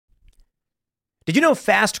Did you know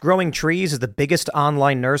Fast Growing Trees is the biggest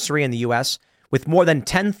online nursery in the U.S. with more than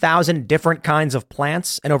 10,000 different kinds of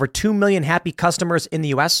plants and over 2 million happy customers in the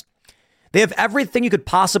U.S.? They have everything you could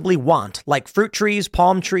possibly want, like fruit trees,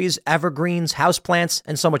 palm trees, evergreens, houseplants,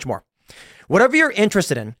 and so much more. Whatever you're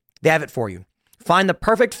interested in, they have it for you. Find the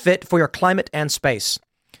perfect fit for your climate and space.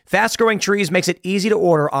 Fast Growing Trees makes it easy to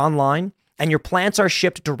order online, and your plants are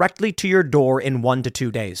shipped directly to your door in 1 to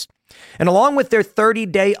 2 days. And along with their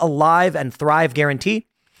 30-day Alive and Thrive guarantee,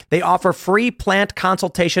 they offer free plant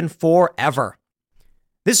consultation forever.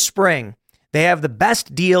 This spring, they have the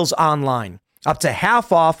best deals online, up to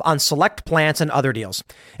half off on select plants and other deals.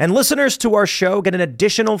 And listeners to our show get an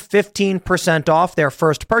additional 15% off their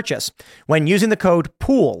first purchase when using the code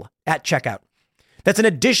POOL at checkout. That's an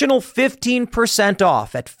additional 15%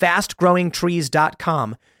 off at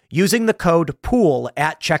fastgrowingtrees.com using the code POOL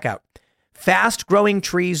at checkout.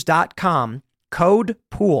 fastgrowingtrees.com, code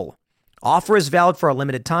POOL. Offer is valid for a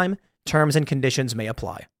limited time. Terms and conditions may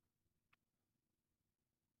apply.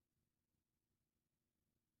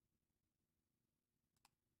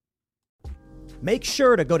 Make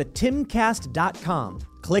sure to go to timcast.com,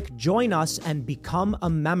 click join us, and become a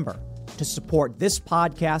member to support this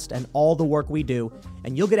podcast and all the work we do.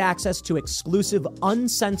 And you'll get access to exclusive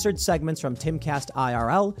uncensored segments from Timcast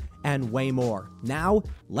IRL and way more. Now,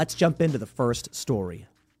 let's jump into the first story.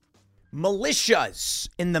 Militias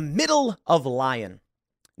in the middle of Lyon.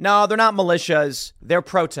 No, they're not militias. They're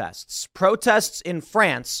protests. Protests in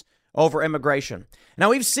France over immigration. Now,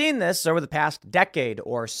 we've seen this over the past decade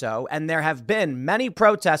or so, and there have been many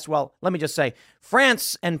protests. Well, let me just say,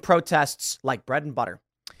 France and protests like bread and butter.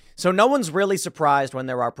 So no one's really surprised when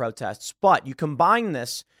there are protests, but you combine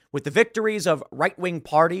this with the victories of right-wing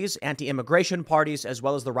parties, anti-immigration parties, as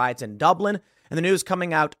well as the riots in Dublin, and the news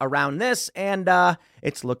coming out around this, and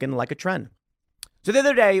it's looking like a trend. So the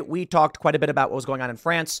other day, we talked quite a bit about what was going on in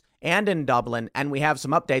France and in Dublin, and we have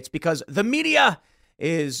some updates because the media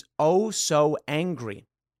is oh so angry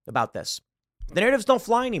about this. The narratives don't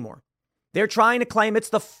fly anymore. They're trying to claim it's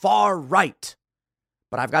the far right.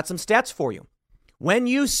 But I've got some stats for you. When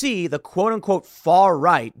you see the quote unquote far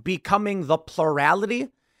right becoming the plurality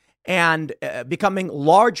and becoming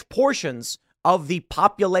large portions of the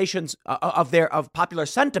populations of popular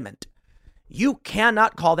sentiment, you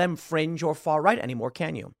cannot call them fringe or far right anymore,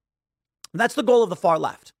 can you? That's the goal of the far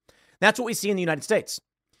left. That's what we see in the United States.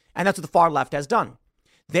 And that's what the far left has done.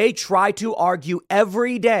 They try to argue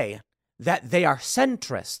every day that they are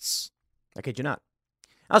centrists. I kid you not.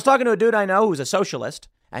 I was talking to a dude I know who's a socialist,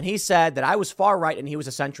 and he said that I was far right and he was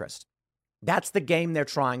a centrist. That's the game they're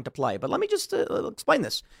trying to play. But let me just explain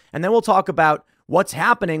this. And then we'll talk about what's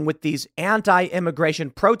happening with these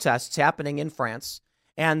anti-immigration protests happening in France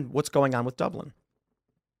and what's going on with Dublin.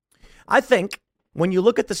 I think when you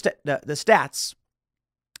look at the stats,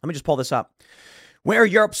 let me just pull this up. Where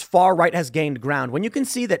Europe's far right has gained ground, when you can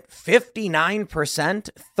see that 59%,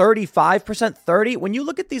 35%, 30%, when you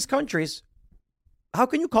look at these countries, how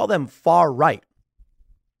can you call them far right?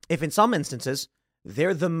 If in some instances,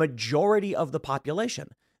 they're the majority of the population.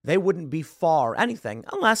 They wouldn't be far anything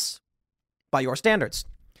unless by your standards.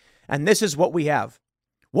 And this is what we have.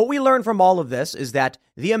 What we learn from all of this is that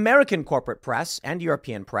the American corporate press and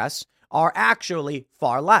European press are actually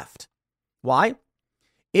far left. Why?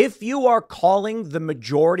 If you are calling the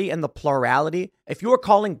majority and the plurality, if you are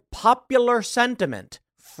calling popular sentiment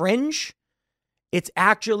fringe, it's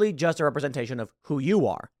actually just a representation of who you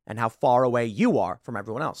are and how far away you are from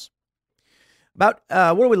everyone else. About,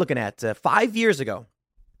 what are we looking at? 5 years ago,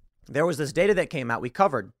 there was this data that came out we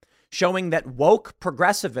covered showing that woke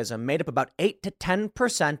progressivism made up about 8 to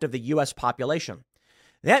 10% of the U.S. population.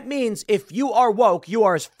 That means if you are woke, you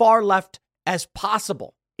are as far left as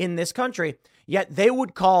possible in this country. Yet they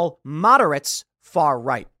would call moderates far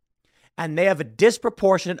right. And they have a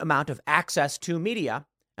disproportionate amount of access to media.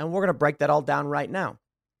 And we're going to break that all down right now.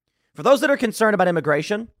 For those that are concerned about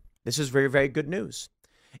immigration, this is very, very good news.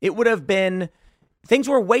 It would have been, things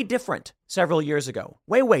were way different several years ago.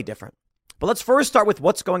 Way, way different. But let's first start with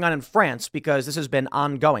what's going on in France, because this has been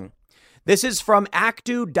ongoing. This is from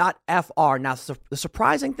actu.fr. Now, the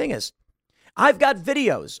surprising thing is, I've got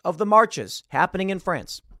videos of the marches happening in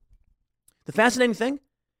France. The fascinating thing,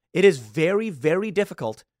 it is very, very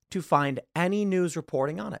difficult to find any news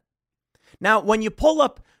reporting on it. Now, when you pull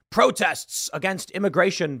up protests against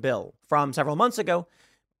immigration bill from several months ago,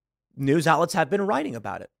 news outlets have been writing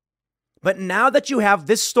about it. But now that you have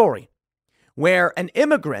this story where an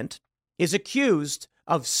immigrant is accused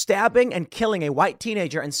of stabbing and killing a white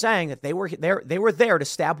teenager and saying that they were there to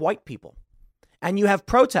stab white people, and you have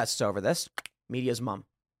protests over this, media's mum.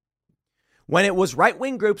 When it was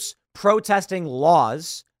right-wing groups protesting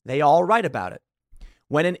laws, they all write about it.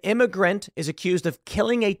 When an immigrant is accused of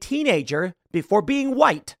killing a teenager before being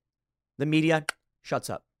white, the media shuts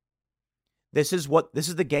up. This is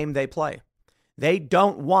the game they play. They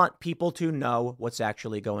don't want people to know what's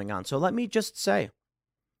actually going on. So let me just say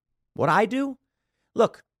what I do.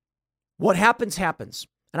 Look, what happens, happens.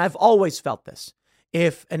 And I've always felt this.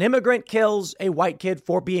 If an immigrant kills a white kid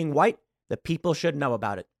for being white, the people should know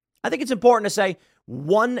about it. I think it's important to say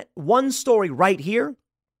one story right here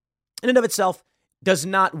in and of itself does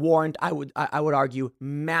not warrant, I would argue,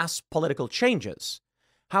 mass political changes.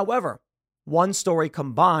 However, one story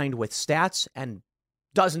combined with stats and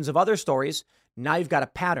dozens of other stories, now you've got a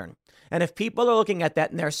pattern. And if people are looking at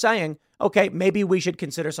that and they're saying, okay, maybe we should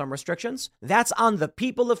consider some restrictions, that's on the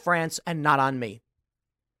people of France and not on me.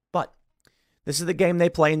 But this is the game they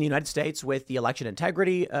play in the United States with the election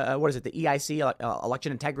integrity. The EIC,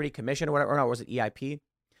 Election Integrity Commission, or whatever, or was it EIP?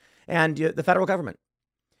 And the federal government.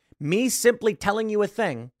 Me simply telling you a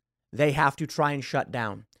thing, they have to try and shut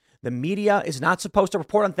down. The media is not supposed to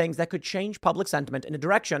report on things that could change public sentiment in a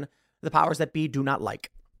direction the powers that be do not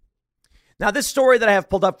like. Now, this story that I have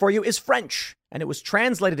pulled up for you is French, and it was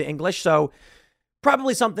translated to English, so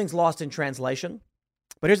probably something's lost in translation.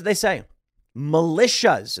 But here's what they say.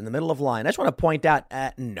 Militias in the middle of line. I just want to point out,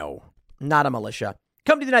 no, not a militia.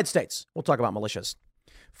 Come to the United States. We'll talk about militias.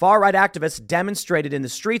 Far-right activists demonstrated in the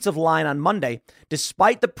streets of Lyon on Monday,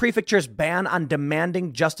 despite the prefecture's ban on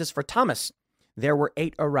demanding justice for Thomas. There were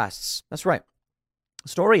 8 arrests. That's right. The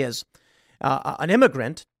story is an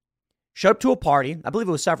immigrant showed up to a party. I believe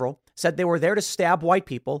it was several. Said they were there to stab white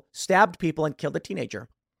people, stabbed people, and killed a teenager.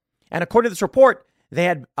 And according to this report, they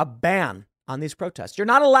had a ban on these protests. You're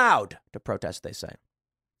not allowed to protest, they say.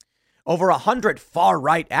 Over 100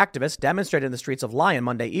 far-right activists demonstrated in the streets of Lyon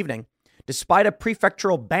Monday evening, despite a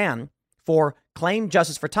prefectural ban for claim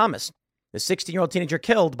justice for Thomas, the 16-year-old teenager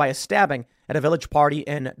killed by a stabbing at a village party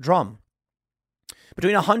in Drum.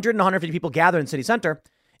 Between 100 and 150 people gathered in city center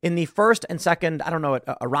in the first and second,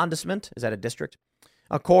 arrondissement. Is that a district?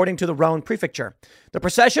 According to the Rhône prefecture. The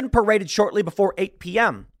procession paraded shortly before 8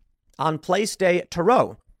 p.m. on Place des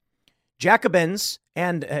Terreaux. Jacobins,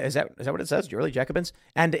 and is that what it says? You're really Jacobins?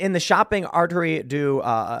 And in the shopping artery du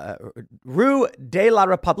Rue de la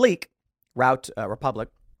République, Republic.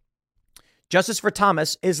 Justice for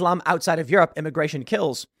Thomas, Islam outside of Europe, immigration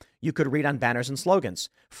kills. You could read on banners and slogans.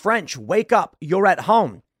 French, wake up, you're at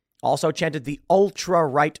home. Also chanted the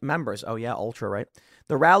ultra-right members. Oh yeah, ultra-right.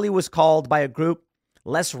 The rally was called by a group,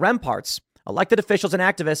 Les Remparts, elected officials and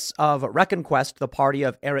activists of Reconquest, the party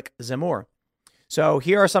of Eric Zemmour. So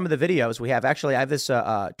here are some of the videos we have. Actually, I have this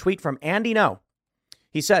tweet from Andy No.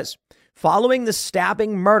 He says, following the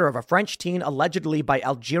stabbing murder of a French teen allegedly by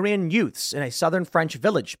Algerian youths in a southern French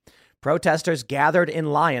village, protesters gathered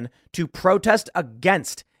in Lyon to protest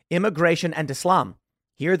against immigration and Islam.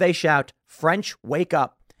 Here they shout, French, wake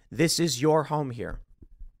up. This is your home here.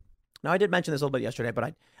 Now, I did mention this a little bit yesterday,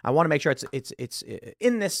 but I want to make sure it's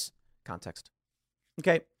in this context.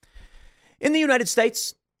 Okay. In the United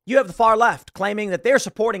States, you have the far left claiming that they're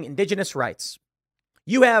supporting indigenous rights.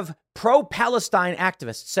 You have pro-Palestine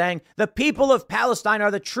activists saying the people of Palestine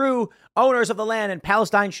are the true owners of the land and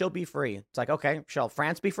Palestine shall be free. It's like, okay, shall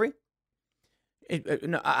France be free?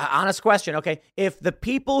 Honest question. Okay, if the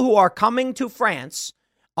people who are coming to France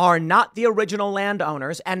are not the original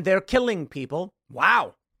landowners and they're killing people,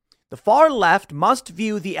 wow. The far left must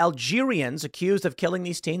view the Algerians accused of killing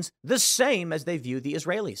these teens the same as they view the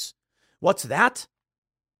Israelis. What's that?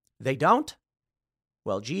 They don't?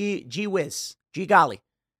 Well, gee whiz, gee golly.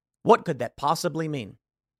 What could that possibly mean?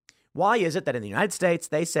 Why is it that in the United States,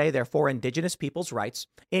 they say they're for indigenous people's rights?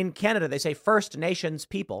 In Canada, they say First Nations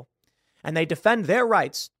people, and they defend their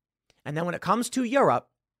rights. And then when it comes to Europe,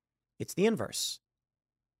 it's the inverse.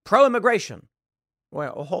 Pro-immigration.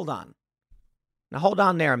 Well, hold on. Now, hold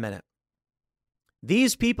on there a minute.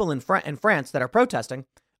 These people in France that are protesting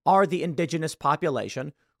are the indigenous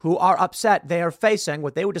population who are upset they are facing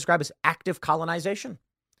what they would describe as active colonization.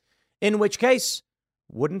 In which case,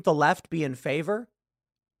 wouldn't the left be in favor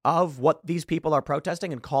of what these people are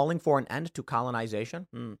protesting and calling for an end to colonization?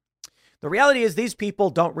 The reality is these people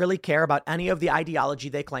don't really care about any of the ideology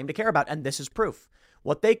they claim to care about. And this is proof.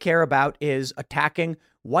 What they care about is attacking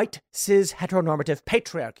white, cis, heteronormative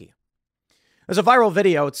patriarchy. There's a viral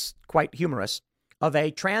video, it's quite humorous, of a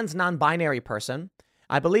trans non-binary person.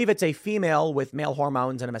 I believe it's a female with male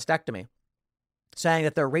hormones and a mastectomy, saying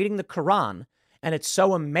that they're reading the Quran and it's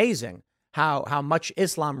so amazing how much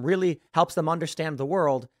Islam really helps them understand the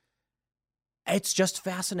world. It's just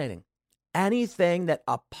fascinating. Anything that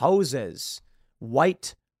opposes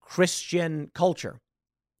white Christian culture.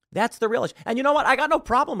 That's the real issue. And you know what? I got no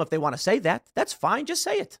problem if they want to say that. That's fine. Just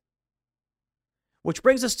say it. Which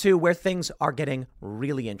brings us to where things are getting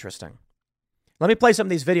really interesting. Let me play some of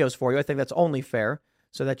these videos for you. I think that's only fair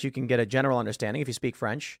so that you can get a general understanding if you speak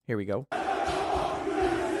French. Here we go.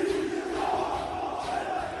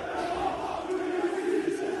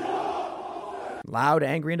 Loud,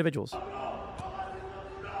 angry individuals.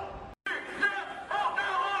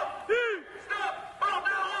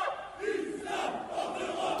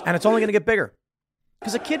 And it's only going to get bigger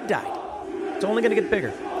because a kid died. It's only going to get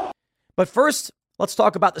bigger. But first, let's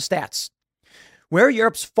talk about the stats. Where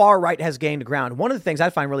Europe's far right has gained ground, one of the things I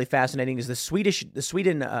find really fascinating is the Swedish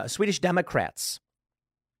Democrats.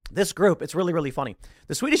 This group, it's really, really funny.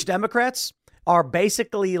 The Swedish Democrats are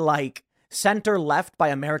basically like center left by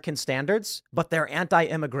American standards, but they're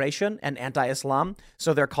anti-immigration and anti-Islam,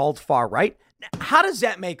 so they're called far right. How does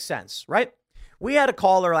that make sense, right? We had a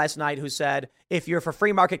caller last night who said, if you're for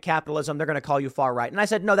free market capitalism, they're going to call you far right. And I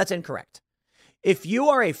said, no, that's incorrect. If you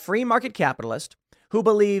are a free market capitalist who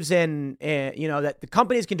believes in, that the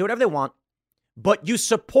companies can do whatever they want, but you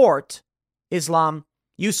support Islam,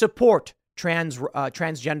 you support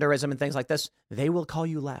transgenderism and things like this, they will call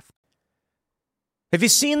you left. Have you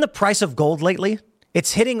seen the price of gold lately?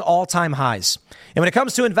 It's hitting all-time highs. And when it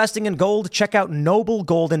comes to investing in gold, check out Noble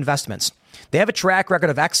Gold Investments. They have a track record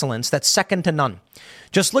of excellence that's second to none.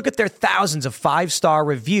 Just look at their thousands of five-star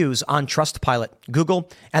reviews on Trustpilot, Google,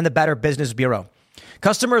 and the Better Business Bureau.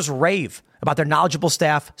 Customers rave about their knowledgeable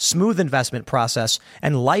staff, smooth investment process,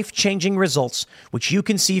 and life-changing results, which you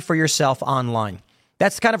can see for yourself online.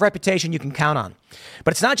 That's the kind of reputation you can count on.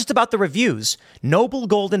 But it's not just about the reviews. Noble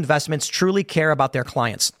Gold Investments truly care about their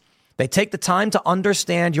clients. They take the time to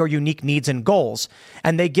understand your unique needs and goals,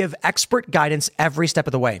 and they give expert guidance every step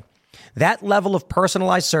of the way. That level of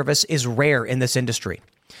personalized service is rare in this industry.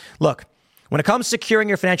 Look, when it comes to securing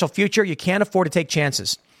your financial future, you can't afford to take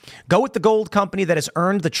chances. Go with the gold company that has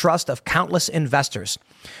earned the trust of countless investors.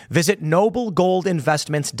 Visit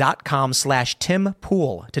noblegoldinvestments.com/Tim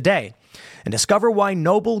Pool today and discover why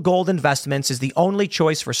Noble Gold Investments is the only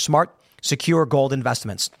choice for smart, secure gold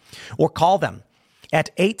investments. Or call them at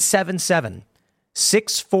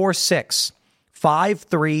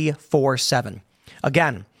 877-646-5347.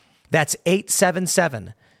 Again, that's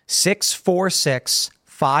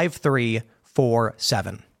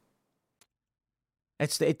 877-646-5347.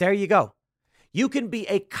 There you go. You can be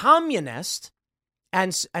a communist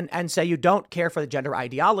and say you don't care for the gender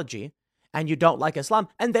ideology and you don't like Islam,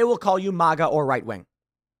 and they will call you MAGA or right wing.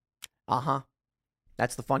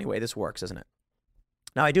 That's the funny way this works, isn't it?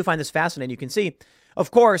 Now, I do find this fascinating. You can see, of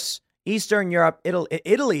course, Eastern Europe,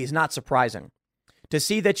 Italy is not surprising to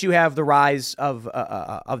see that you have the rise of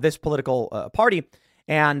this political party.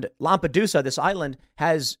 And Lampedusa, this island,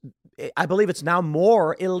 has, I believe it's now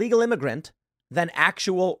more illegal immigrant than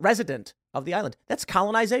actual resident of the island. That's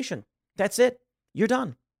colonization. That's it. You're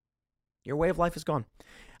done. Your way of life is gone.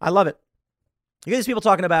 I love it. You get these people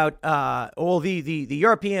talking about, the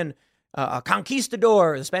European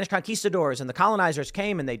conquistadors, the Spanish conquistadors and the colonizers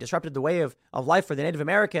came and they disrupted the way of life for the Native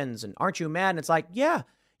Americans. And aren't you mad? And it's like, yeah,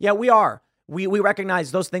 we are. We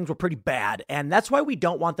recognize those things were pretty bad. And that's why we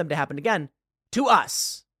don't want them to happen again to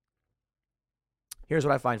us. Here's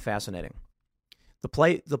what I find fascinating. The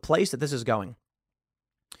place that this is going.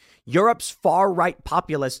 Europe's far-right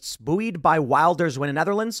populists buoyed by Wilders win in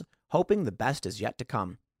Netherlands, hoping the best is yet to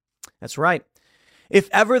come. That's right. If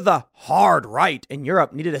ever the hard right in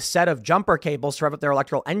Europe needed a set of jumper cables to rev up their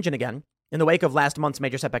electoral engine again, in the wake of last month's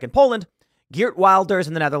major setback in Poland, Geert Wilders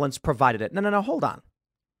in the Netherlands provided it. No, hold on.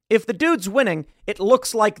 If the dude's winning, it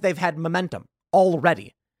looks like they've had momentum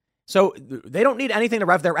already. So they don't need anything to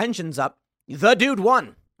rev their engines up. The dude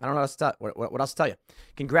won. I don't know what else to tell you.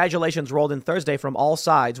 Congratulations rolled in Thursday from all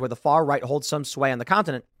sides where the far right holds some sway on the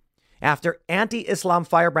continent after anti-Islam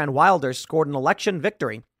firebrand Wilders scored an election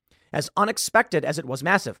victory as unexpected as it was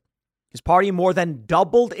massive. His party more than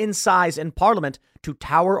doubled in size in parliament to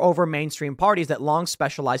tower over mainstream parties that long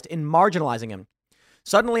specialized in marginalizing him.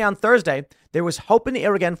 Suddenly on Thursday, there was hope in the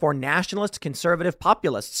air again for nationalist conservative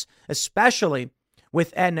populists, especially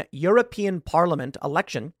with an European Parliament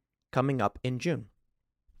election coming up in June.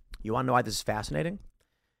 You want to know why this is fascinating?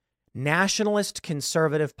 Nationalist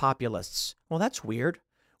conservative populists. Well, that's weird.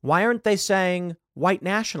 Why aren't they saying white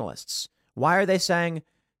nationalists? Why are they saying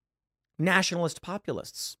nationalist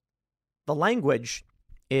populists? The language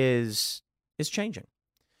is changing.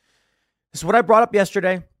 This is what I brought up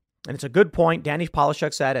yesterday, and it's a good point. Danny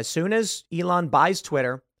Polishuk said, as soon as Elon buys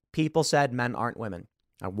Twitter, people said men aren't women.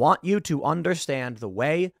 I want you to understand the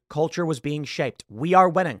way culture was being shaped. We are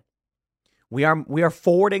winning. We are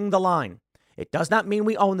forwarding the line. It does not mean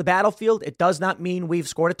we own the battlefield. It does not mean we've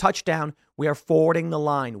scored a touchdown. We are forwarding the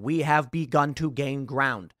line. We have begun to gain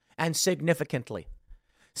ground, and significantly.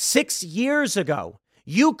 6 years ago,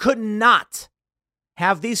 you could not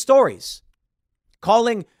have these stories.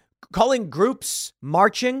 Calling groups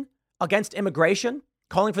marching against immigration,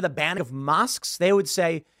 calling for the banning of mosques. They would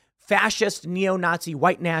say fascist, neo-Nazi,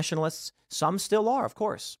 white nationalists. Some still are, of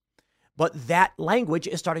course. But that language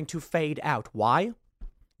is starting to fade out. Why?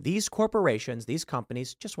 These corporations, these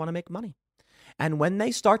companies just want to make money. And when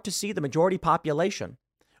they start to see the majority population,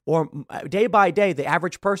 or day by day, the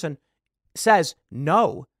average person says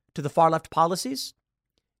no to the far left policies,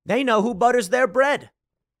 they know who butters their bread.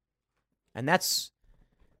 And that's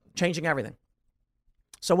changing everything.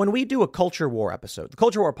 So when we do a Culture War episode, the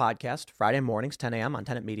Culture War podcast, Friday mornings, 10 a.m. on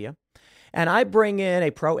Tenet Media, and I bring in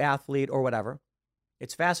a pro athlete or whatever,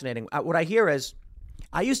 it's fascinating. What I hear is,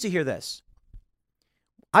 I used to hear this.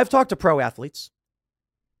 I've talked to pro athletes,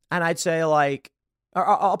 and I'd say like,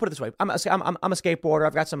 I'll put it this way. I'm a skateboarder.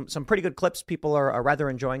 I've got some pretty good clips people are rather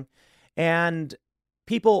enjoying. And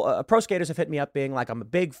people, pro skaters have hit me up being like, I'm a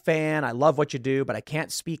big fan. I love what you do, but I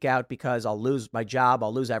can't speak out because I'll lose my job.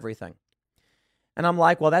 I'll lose everything. And I'm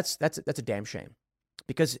like, well, that's a damn shame,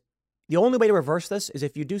 because the only way to reverse this is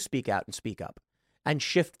if you do speak out and speak up and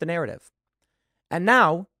shift the narrative. And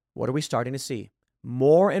now, what are we starting to see?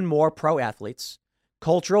 More and more pro athletes,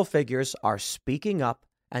 cultural figures are speaking up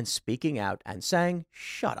and speaking out and saying,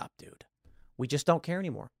 shut up, dude. We just don't care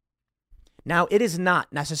anymore. Now, it is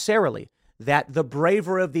not necessarily that the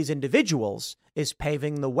bravery of these individuals is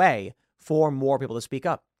paving the way for more people to speak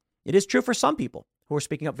up. It is true for some people who were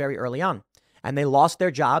speaking up very early on, and they lost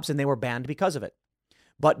their jobs and they were banned because of it.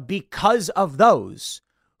 But because of those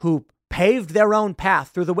who paved their own path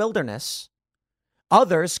through the wilderness,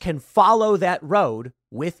 others can follow that road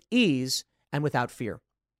with ease and without fear.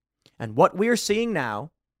 And what we're seeing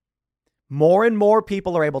now, more and more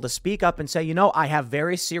people are able to speak up and say, you know, I have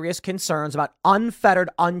very serious concerns about unfettered,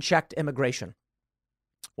 unchecked immigration.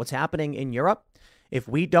 What's happening in Europe, if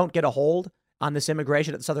we don't get a hold on this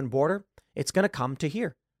immigration at the southern border, it's going to come to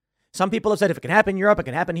here. Some people have said if it can happen in Europe, it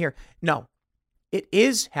can happen here. No, it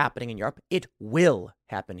is happening in Europe. It will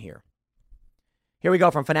happen here. Here we go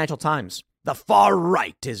from Financial Times. The far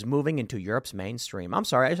right is moving into Europe's mainstream. I'm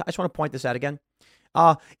sorry, I just want to point this out again.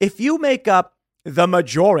 If you make up the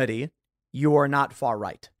majority, you are not far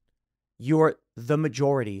right. You're the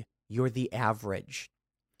majority. You're the average.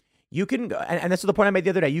 You can go, and this is the point I made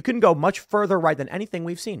the other day. You can go much further right than anything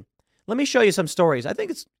we've seen. Let me show you some stories. I think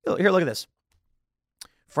it's here. Look at this.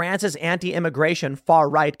 France's anti-immigration far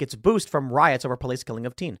right gets boost from riots over police killing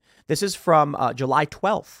of teen. This is from July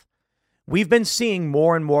 12th. We've been seeing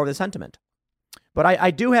more and more of the sentiment. But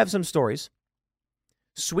I do have some stories.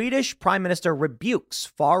 Swedish Prime Minister rebukes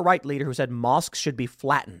far-right leader who said mosques should be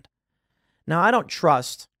flattened. Now, I don't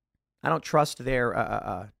trust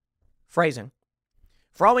their phrasing.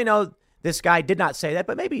 For all we know, this guy did not say that,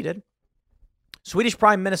 but maybe he did. Swedish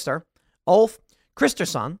Prime Minister Ulf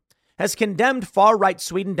Kristersson has condemned far-right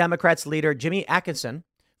Sweden Democrats leader Jimmy Åkesson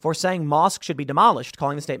for saying mosques should be demolished,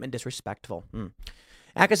 calling the statement disrespectful.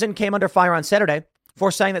 Åkesson came under fire on Saturday for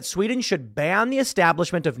saying that Sweden should ban the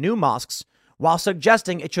establishment of new mosques while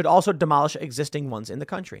suggesting it should also demolish existing ones in the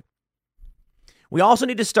country. We also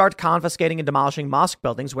need to start confiscating and demolishing mosque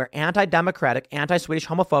buildings where anti-democratic, anti-Swedish,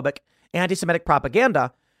 homophobic, anti-Semitic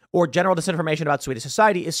propaganda or general disinformation about Swedish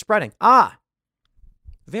society is spreading.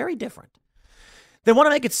 Very different. They want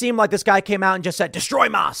to make it seem like this guy came out and just said, destroy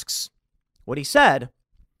mosques. What he said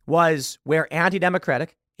was where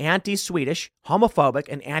anti-democratic, anti-Swedish, homophobic,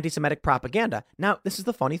 and anti-Semitic propaganda. Now, this is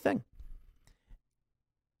the funny thing.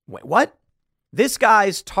 Wait, what? This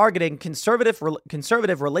guy's targeting conservative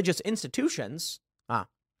religious institutions.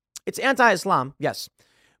 It's anti-Islam, yes.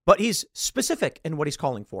 But he's specific in what he's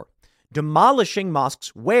calling for. Demolishing mosques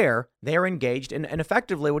where they're engaged in, and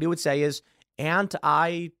effectively what he would say is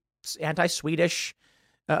anti-Swedish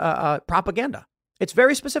propaganda. It's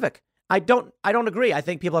very specific. I don't agree. I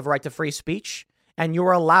think people have a right to free speech, and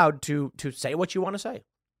you're allowed to say what you want to say.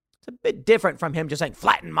 It's a bit different from him just saying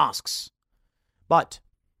flatten mosques. But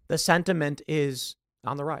the sentiment is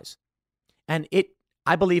on the rise. And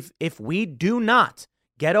I believe if we do not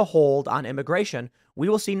get a hold on immigration, we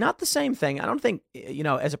will see not the same thing. I don't think, I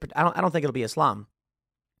don't think it'll be Islam,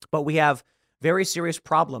 but we have very serious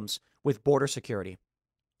problems with border security.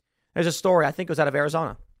 There's a story, I think it was out of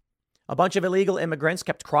Arizona. A bunch of illegal immigrants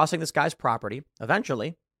kept crossing this guy's property.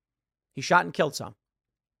 Eventually, he shot and killed some.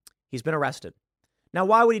 He's been arrested. Now,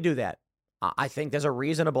 why would he do that? I think there's a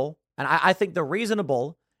reasonable, and I think the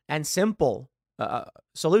reasonable and simple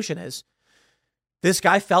solution is This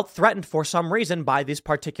guy felt threatened for some reason by these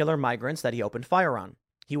particular migrants that he opened fire on.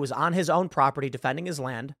 He was on his own property defending his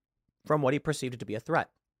land from what he perceived to be a threat.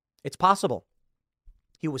 It's possible.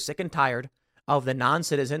 He was sick and tired of the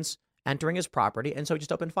non-citizens entering his property, and so he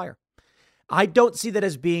just opened fire. I don't see that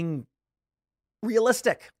as being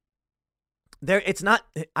realistic.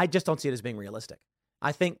 I just don't see it as being realistic.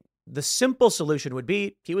 I think the simple solution would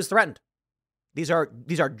be he was threatened. These are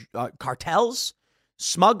cartels,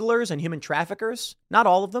 smugglers, and human traffickers. Not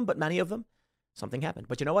all of them, but many of them. Something happened.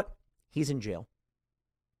 But you know what? He's in jail.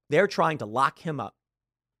 They're trying to lock him up.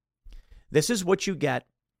 This is what you get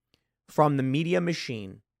from the media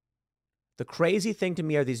machine. The crazy thing to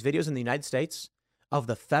me are these videos in the United States of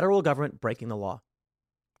the federal government breaking the law.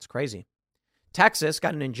 It's crazy. Texas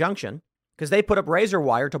got an injunction because they put up razor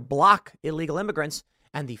wire to block illegal immigrants,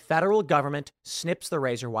 and the federal government snips the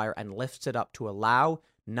razor wire and lifts it up to allow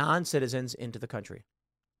non-citizens into the country.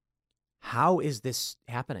 How is this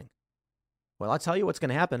happening? Well, I'll tell you what's going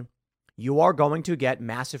to happen. You are going to get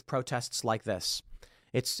massive protests like this.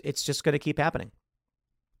 It's just going to keep happening.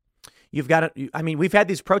 We've had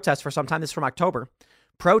these protests for some time. This is from October.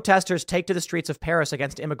 Protesters take to the streets of Paris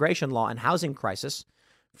against immigration law and housing crisis.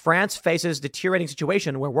 France faces deteriorating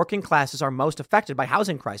situation where working classes are most affected by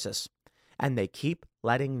housing crisis, and they keep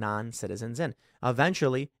letting non-citizens in.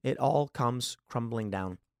 Eventually, it all comes crumbling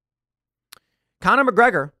down. Conor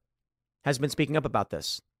McGregor has been speaking up about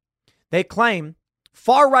this. They claim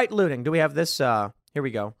far-right looting. Do we have this? Here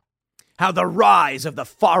we go. How the rise of the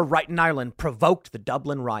far-right in Ireland provoked the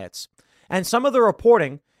Dublin riots. And some of the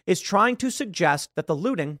reporting is trying to suggest that the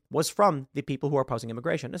looting was from the people who are opposing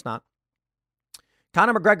immigration. It's not.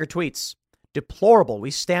 Conor McGregor tweets, "Deplorable.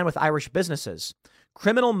 We stand with Irish businesses.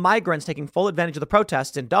 Criminal migrants taking full advantage of the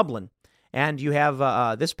protests in Dublin." And you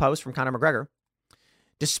have this post from Conor McGregor.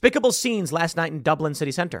 "Despicable scenes last night in Dublin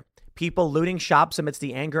city centre. People looting shops amidst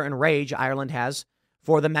the anger and rage Ireland has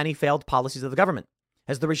for the many failed policies of the government.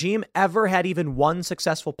 Has the regime ever had even one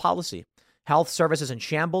successful policy? Health services in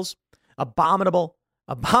shambles. Abominable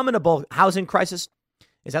housing crisis."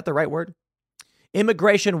 Is that the right word?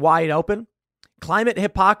 "Immigration wide open. Climate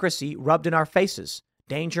hypocrisy rubbed in our faces.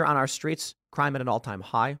 Danger on our streets. Crime at an all-time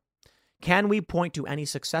high. Can we point to any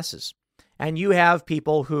successes?" And you have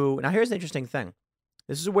people who... Now, here's the interesting thing.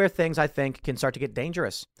 This is where things, I think, can start to get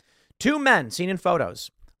dangerous. 2 men seen in photos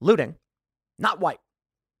looting, not white.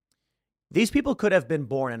 These people could have been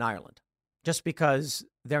born in Ireland. Just because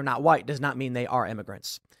they're not white does not mean they are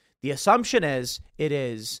immigrants. The assumption is it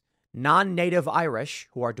is non-native Irish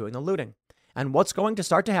who are doing the looting. And what's going to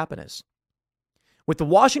start to happen is, with the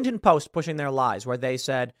Washington Post pushing their lies, where they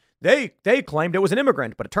said they claimed it was an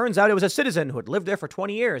immigrant, but it turns out it was a citizen who had lived there for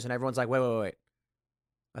 20 years. And everyone's like, wait.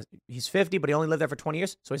 He's 50, but he only lived there for 20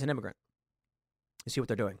 years, so he's an immigrant. You see what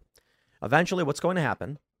they're doing. Eventually, what's going to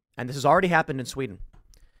happen, and this has already happened in Sweden,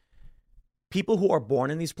 people who are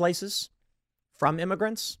born in these places from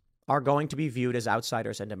immigrants are going to be viewed as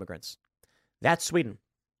outsiders and immigrants. That's Sweden.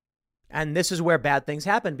 And this is where bad things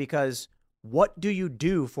happen, because what do you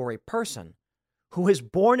do for a person who is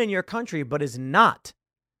born in your country but is not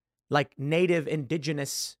like native,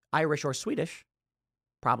 indigenous, Irish, or Swedish?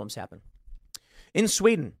 Problems happen. In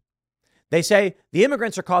Sweden, they say the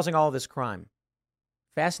immigrants are causing all of this crime.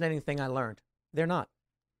 Fascinating thing I learned. They're not.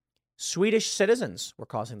 Swedish citizens were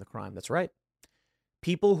causing the crime. That's right.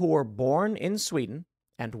 People who were born in Sweden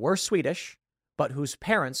and were Swedish, but whose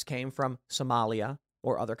parents came from Somalia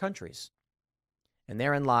or other countries. And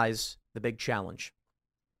therein lies the big challenge.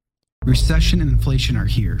 Recession and inflation are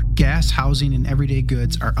here. Gas, housing, and everyday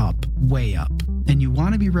goods are up, way up. And you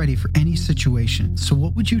want to be ready for any situation. So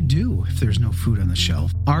what would you do if there's no food on the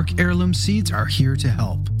shelf? ARC Heirloom Seeds are here to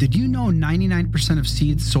help. Did you know 99% of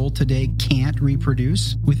seeds sold today can't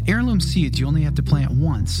reproduce? With Heirloom Seeds, you only have to plant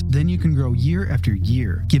once. Then you can grow year after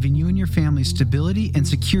year, giving you and your family stability and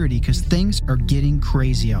security because things are getting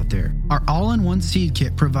crazy out there. Our all-in-one seed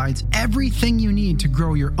kit provides everything you need to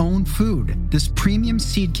grow your own food. This premium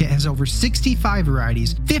seed kit has over 65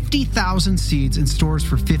 varieties, 50,000 seeds in stores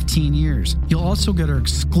for 15 years. You'll also get our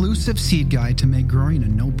exclusive seed guide to make growing a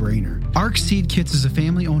no-brainer. ARC Seed Kits is a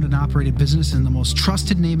family-owned and operated business and the most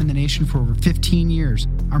trusted name in the nation for over 15 years.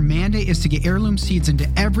 Our mandate is to get heirloom seeds into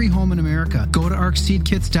every home in America. Go to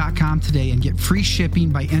arcseedkits.com today and get free shipping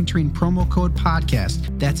by entering promo code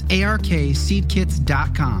podcast. That's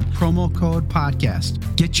ARKseedkits.com, promo code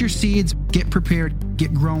podcast. Get your seeds, get prepared,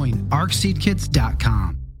 get growing.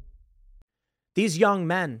 arcseedkits.com. These young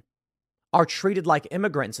men are treated like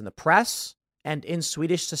immigrants in the press and in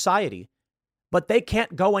Swedish society, but they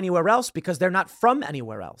can't go anywhere else because they're not from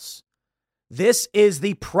anywhere else. This is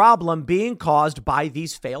the problem being caused by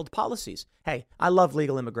these failed policies. Hey, I love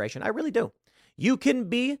legal immigration. I really do. You can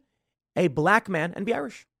be a black man and be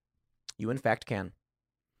Irish. You, in fact, can.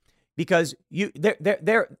 Because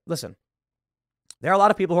listen, there are a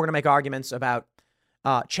lot of people who are going to make arguments about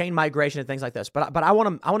chain migration and things like this. But I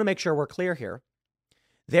want to make sure we're clear here.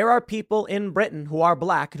 There are people in Britain who are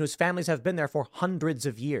black and whose families have been there for hundreds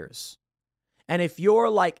of years. And if you're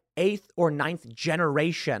like 8th or 9th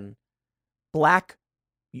generation black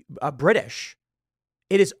British,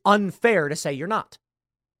 it is unfair to say you're not.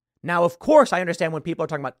 Now, of course, I understand when people are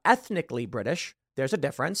talking about ethnically British, there's a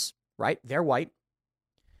difference, right? They're white.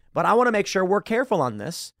 But I want to make sure we're careful on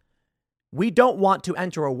this. We don't want to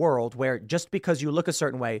enter a world where just because you look a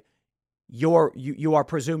certain way, you are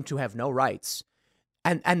presumed to have no rights.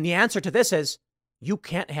 And the answer to this is you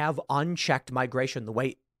can't have unchecked migration the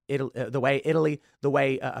way Italy, the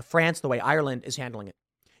way France, the way Ireland is handling it.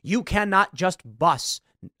 You cannot just bus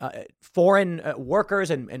foreign workers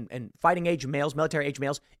and fighting age males, military age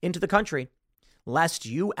males into the country, lest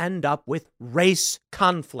you end up with race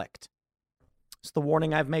conflict. It's the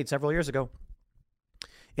warning I've made several years ago.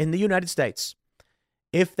 In the United States,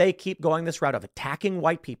 if they keep going this route of attacking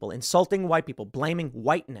white people, insulting white people, blaming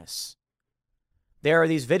whiteness, there are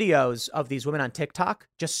these videos of these women on TikTok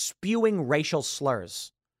just spewing racial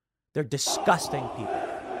slurs. They're disgusting people.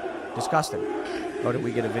 Disgusting. Oh, did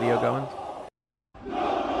we get a video going?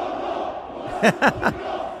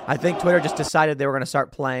 I think Twitter just decided they were going to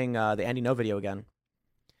start playing the Andy No video again.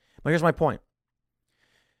 But here's my point.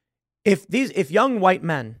 If young white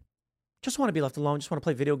men just want to be left alone, just want to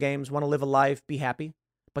play video games, want to live a life, be happy,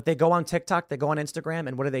 but they go on TikTok, they go on Instagram,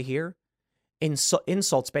 and what do they hear?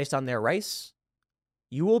 Insults based on their race.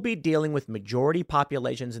 You will be dealing with majority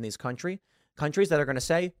populations in these countries that are going to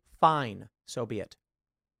say, fine, so be it.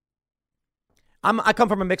 I come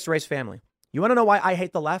from a mixed race family. You want to know why I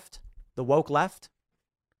hate the left, the woke left?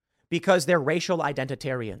 Because they're racial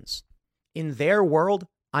identitarians. In their world,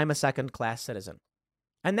 I'm a second-class citizen.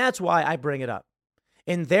 And that's why I bring it up.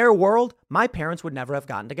 In their world, my parents would never have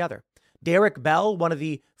gotten together. Derek Bell, one of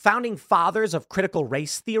the founding fathers of critical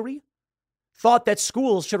race theory, thought that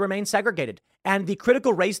schools should remain segregated. And the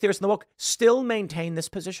critical race theorists in the woke still maintain this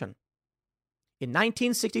position. In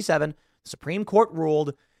 1967, the Supreme Court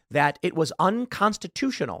ruled that it was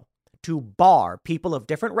unconstitutional to bar people of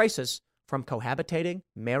different races from cohabitating,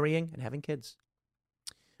 marrying, and having kids.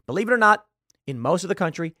 Believe it or not, in most of the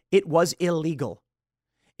country, it was illegal.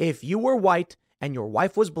 If you were white and your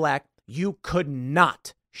wife was black, you could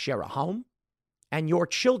not share a home, and your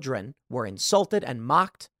children were insulted and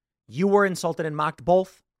mocked. You were insulted and mocked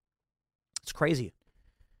both. It's crazy.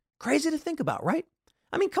 Crazy to think about, right?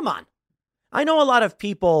 I mean, come on. I know a lot of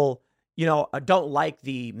people, don't like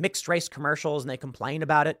the mixed race commercials and they complain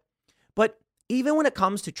about it. But even when it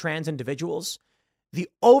comes to trans individuals, the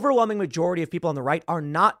overwhelming majority of people on the right are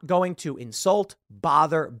not going to insult,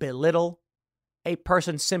 bother, belittle a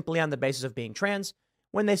person simply on the basis of being trans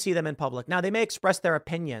when they see them in public. Now, they may express their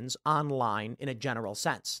opinions online in a general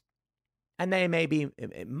sense, and they may be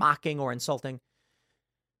mocking or insulting.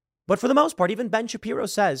 But for the most part, even Ben Shapiro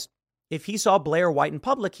says if he saw Blair White in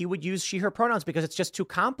public, he would use she, her pronouns because it's just too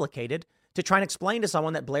complicated to try and explain to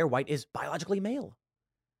someone that Blair White is biologically male.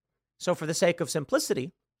 So for the sake of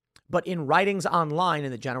simplicity, but in writings online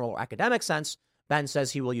in the general or academic sense, Ben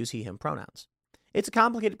says he will use he, him pronouns. It's a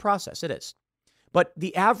complicated process. It is. But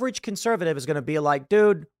the average conservative is going to be like,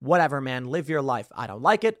 dude, whatever, man, live your life. I don't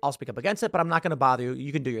like it. I'll speak up against it, but I'm not going to bother you.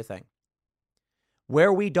 You can do your thing.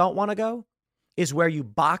 Where we don't want to go is where you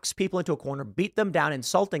box people into a corner, beat them down,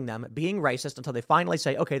 insulting them, being racist until they finally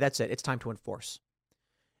say, okay, that's it. It's time to enforce.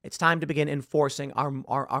 It's time to begin enforcing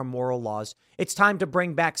our moral laws. It's time to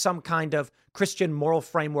bring back some kind of Christian moral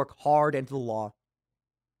framework hard into the law.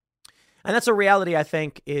 And that's a reality I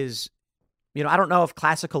think is, I don't know if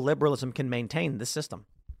classical liberalism can maintain this system,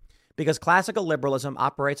 because classical liberalism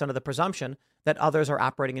operates under the presumption that others are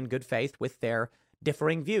operating in good faith with their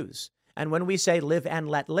differing views. And when we say live and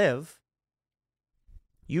let live,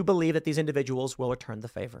 you believe that these individuals will return the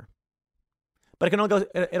favor. But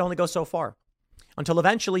it only goes so far until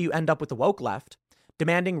eventually you end up with the woke left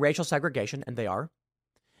demanding racial segregation, and they are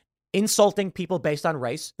insulting people based on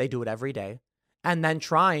race. They do it every day. And then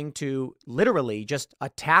trying to literally just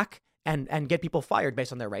attack and get people fired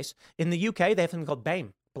based on their race. In the UK, they have something called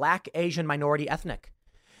BAME, Black, Asian, Minority, Ethnic.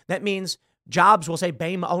 That means jobs will say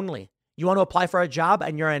BAME only. You want to apply for a job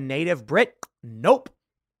and you're a native Brit? Nope.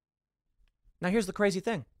 Now, here's the crazy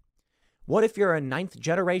thing. What if you're a 9th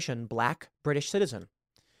generation Black British citizen?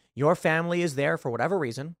 Your family is there for whatever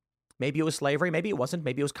reason. Maybe it was slavery. Maybe it wasn't.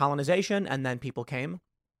 Maybe it was colonization and then people came.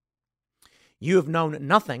 You have known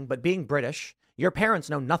nothing but being British. Your parents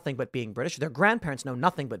know nothing but being British. Their grandparents know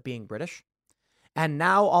nothing but being British. And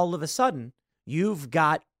now all of a sudden, you've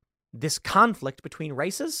got this conflict between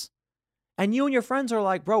races. And you and your friends are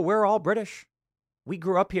like, bro, we're all British. We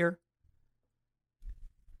grew up here.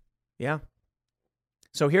 Yeah.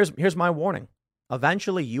 So here's my warning.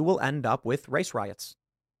 Eventually, you will end up with race riots.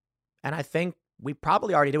 And I think we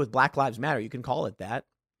probably already did with Black Lives Matter. You can call it that.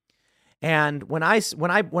 And when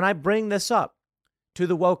I bring this up to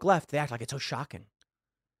the woke left, they act like it's so shocking.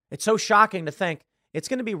 It's so shocking to think it's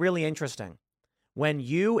going to be really interesting when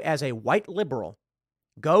you, as a white liberal,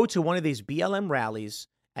 go to one of these BLM rallies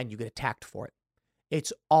and you get attacked for it.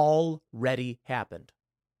 It's already happened.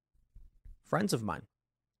 Friends of mine,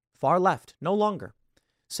 far left, no longer,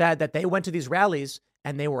 said that they went to these rallies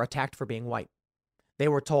and they were attacked for being white. They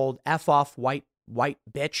were told, F off, white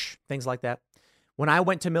bitch, things like that. When I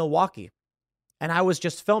went to Milwaukee and I was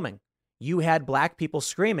just filming, you had black people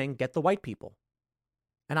screaming, get the white people.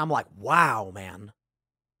 And I'm like, wow, man,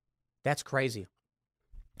 that's crazy.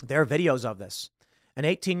 There are videos of this. An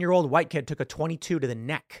 18-year-old white kid took a 22 to the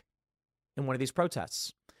neck in one of these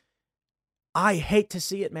protests. I hate to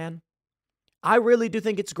see it, man. I really do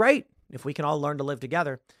think it's great if we can all learn to live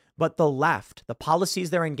together. But the left, the policies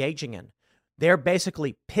they're engaging in, they're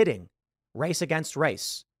basically pitting race against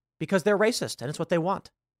race because they're racist and it's what they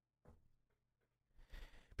want.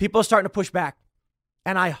 People are starting to push back.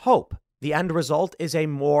 And I hope the end result is a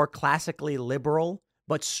more classically liberal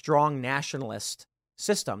but strong nationalist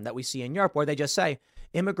system that we see in Europe, where they just say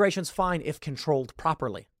immigration's fine if controlled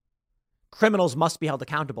properly. Criminals must be held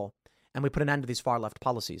accountable. And we put an end to these far left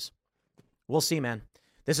policies. We'll see, man.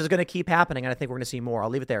 This is going to keep happening, and I think we're going to see more. I'll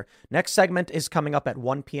leave it there. Next segment is coming up at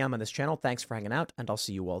 1 p.m. on this channel. Thanks for hanging out, and I'll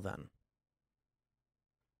see you all then.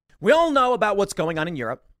 We all know about what's going on in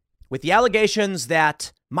Europe with the allegations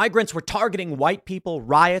that migrants were targeting white people,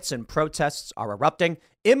 riots and protests are erupting,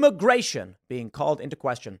 immigration being called into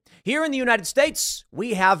question. Here in the United States,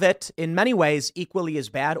 we have it in many ways equally as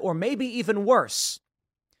bad or maybe even worse.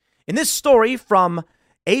 In this story from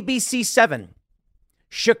ABC7,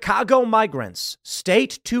 Chicago migrants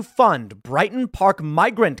state to fund Brighton Park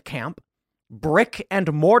migrant camp, brick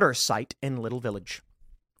and mortar site in Little Village.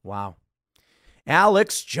 Wow.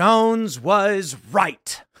 Alex Jones was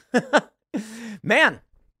right. Man,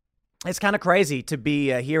 it's kind of crazy to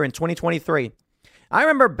be here in 2023. I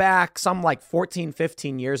remember back some like 14,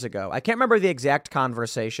 15 years ago. I can't remember the exact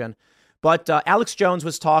conversation, but Alex Jones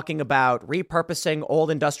was talking about repurposing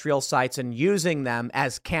old industrial sites and using them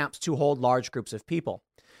as camps to hold large groups of people.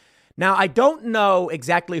 Now, I don't know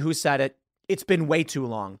exactly who said it. It's been way too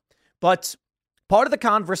long. But part of the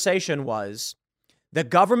conversation was the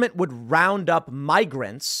government would round up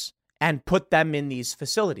migrants and put them in these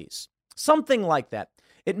facilities. Something like that.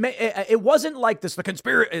 It wasn't like this,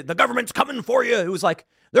 the government's coming for you. It was like,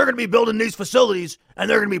 they're going to be building these facilities and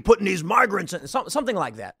they're going to be putting these migrants in, something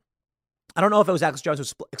like that. I don't know if it was Alex Jones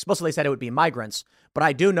who explicitly said it would be migrants, but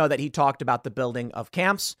I do know that he talked about the building of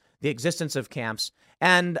camps, the existence of camps,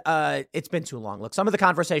 and it's been too long. Look, some of the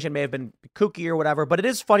conversation may have been kooky or whatever, but it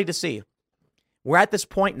is funny to see. We're at this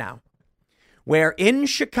point now where in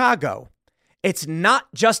Chicago, it's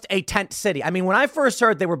not just a tent city. I mean, when I first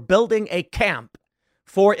heard they were building a camp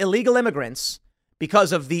for illegal immigrants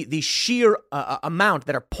because of the sheer amount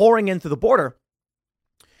that are pouring in through the border,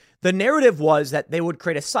 the narrative was that they would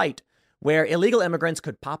create a site where illegal immigrants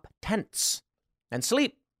could pop tents and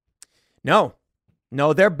sleep. No,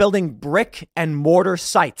 they're building brick and mortar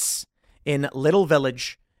sites in Little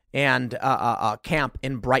Village and a camp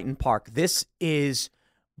in Brighton Park. This is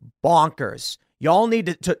bonkers. Y'all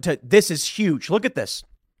need to this is huge. Look at this.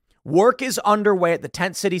 Work is underway at the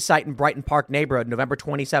Tent City site in Brighton Park neighborhood, November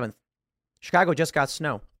 27th. Chicago just got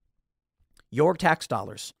snow. Your tax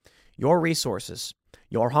dollars, your resources,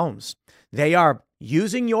 your homes, they are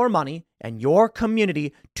using your money and your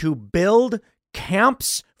community to build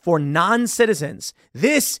camps for non-citizens.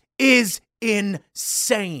 This is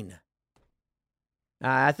insane.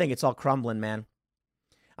 I think it's all crumbling, man.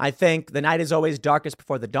 I think the night is always darkest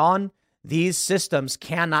before the dawn. These systems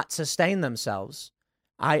cannot sustain themselves.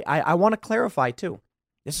 I want to clarify, too.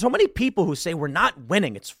 There's so many people who say we're not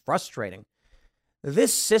winning. It's frustrating.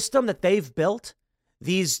 This system that they've built,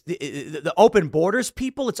 the open borders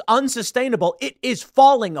people, it's unsustainable. It is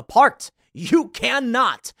falling apart. You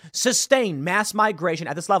cannot sustain mass migration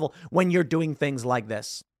at this level when you're doing things like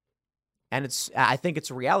this. And I think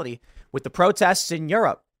it's a reality with the protests in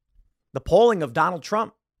Europe, the polling of Donald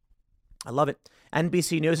Trump. I love it.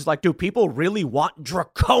 NBC News is like, do people really want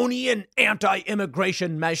draconian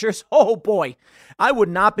anti-immigration measures? Oh, boy. I would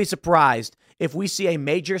not be surprised if we see a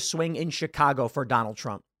major swing in Chicago for Donald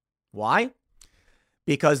Trump. Why?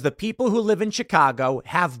 Because the people who live in Chicago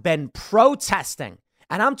have been protesting.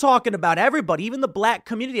 And I'm talking about everybody, even the black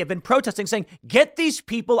community have been protesting, saying, get these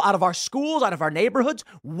people out of our schools, out of our neighborhoods.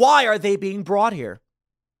 Why are they being brought here?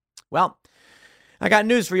 Well, I got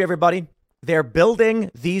news for you, everybody. They're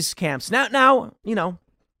building these camps. Now,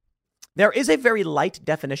 there is a very light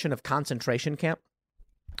definition of concentration camp,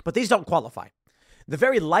 but these don't qualify. The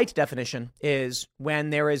very light definition is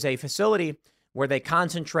when there is a facility where they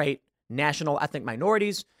concentrate national ethnic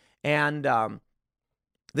minorities. And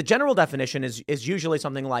the general definition is usually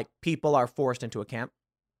something like people are forced into a camp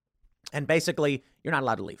and basically you're not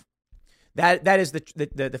allowed to leave. That is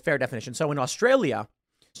the fair definition. So in Australia,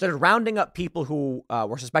 started rounding up people who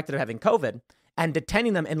were suspected of having COVID and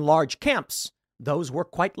detaining them in large camps. Those were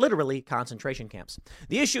quite literally concentration camps.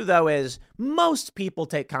 The issue, though, is most people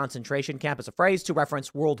take concentration camp as a phrase to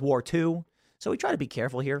reference World War II. So we try to be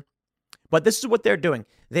careful here. But this is what they're doing.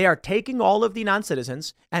 They are taking all of the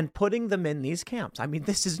non-citizens and putting them in these camps. I mean,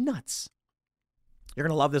 this is nuts. You're going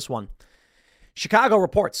to love this one.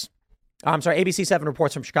 ABC 7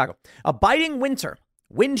 reports from Chicago. A biting winter.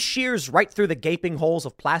 Wind shears right through the gaping holes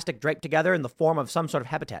of plastic draped together in the form of some sort of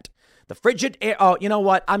habitat. The frigid air. Oh, you know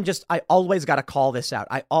what? I always got to call this out.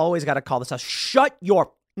 Shut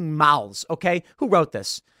your mouths. Okay. Who wrote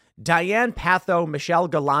this? Diane Patho, Michelle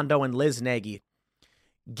Galando, and Liz Nagy.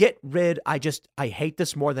 I hate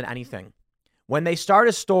this more than anything. When they start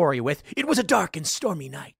a story with, it was a dark and stormy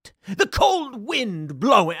night, the cold wind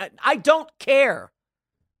blowing. I don't care.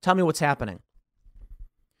 Tell me what's happening.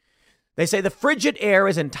 They say the frigid air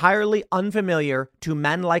is entirely unfamiliar to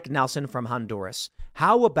men like Nelson from Honduras.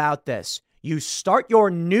 How about this? You start your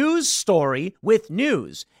news story with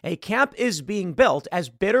news. A camp is being built as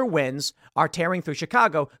bitter winds are tearing through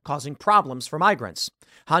Chicago, causing problems for migrants.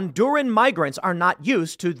 Honduran migrants are not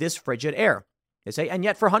used to this frigid air. They say, and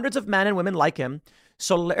yet for hundreds of men and women like him,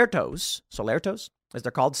 solertos, as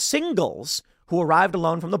they're called, singles who arrived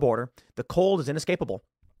alone from the border, the cold is inescapable.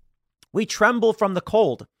 We tremble from the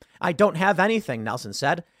cold. I don't have anything, Nelson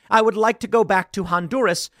said. I would like to go back to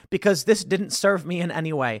Honduras because this didn't serve me in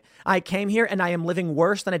any way. I came here and I am living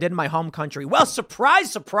worse than I did in my home country. Well,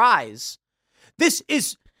 surprise, surprise. I'm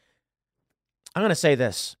going to say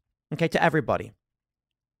this, okay, to everybody.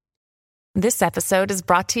 This episode is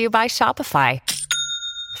brought to you by Shopify.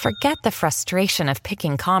 Forget the frustration of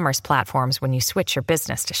picking commerce platforms when you switch your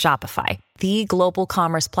business to Shopify, the global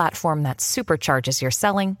commerce platform that supercharges your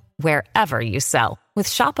selling wherever you sell. With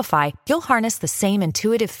Shopify, you'll harness the same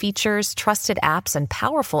intuitive features, trusted apps, and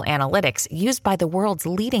powerful analytics used by the world's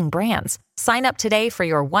leading brands. Sign up today for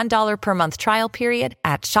your $1 per month trial period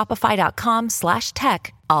at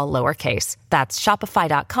shopify.com/tech, all lowercase. That's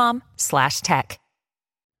shopify.com/tech.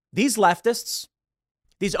 These leftists,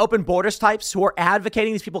 these open borders types who are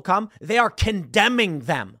advocating these people come, they are condemning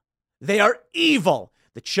them. They are evil.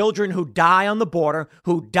 The children who die on the border,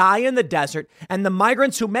 who die in the desert, and the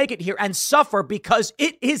migrants who make it here and suffer because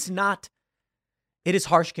it is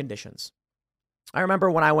harsh conditions. I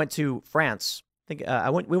remember when I went to France, we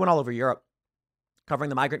went all over Europe covering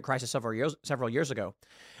the migrant crisis several years ago.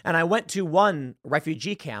 And I went to one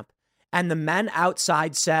refugee camp and the men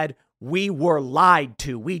outside said, we were lied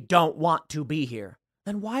to. We don't want to be here.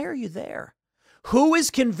 Then why are you there? Who is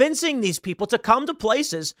convincing these people to come to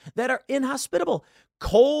places that are inhospitable?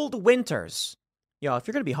 Cold winters. If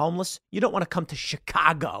you're going to be homeless, you don't want to come to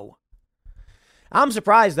Chicago. I'm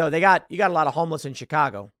surprised, though. You got a lot of homeless in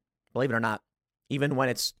Chicago, believe it or not, even when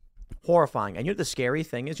it's horrifying. And the scary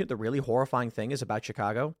thing is, the really horrifying thing is about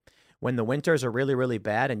Chicago, when the winters are really, really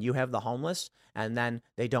bad and you have the homeless and then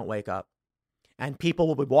they don't wake up. And people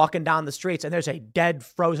will be walking down the streets and there's a dead,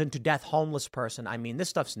 frozen to death homeless person. I mean, this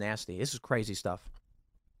stuff's nasty. This is crazy stuff.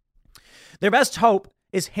 Their best hope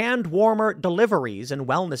is hand warmer deliveries and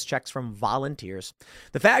wellness checks from volunteers.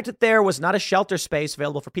 The fact that there was not a shelter space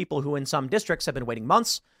available for people who in some districts have been waiting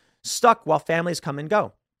months, stuck while families come and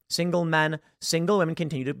go. Single men, single women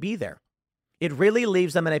continue to be there. It really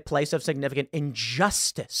leaves them in a place of significant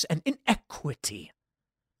injustice and inequity.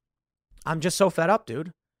 I'm just so fed up,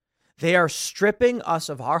 dude. They are stripping us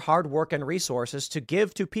of our hard work and resources to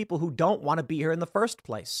give to people who don't want to be here in the first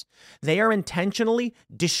place. They are intentionally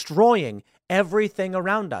destroying everything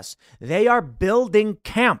around us. They are building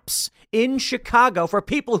camps in Chicago for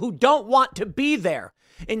people who don't want to be there.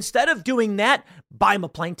 Instead of doing that, buy them a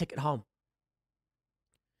plane ticket home.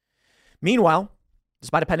 Meanwhile,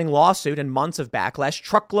 despite a pending lawsuit and months of backlash,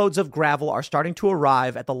 truckloads of gravel are starting to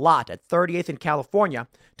arrive at the lot at 38th in California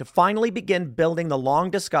to finally begin building the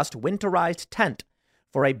long-discussed winterized tent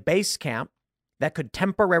for a base camp that could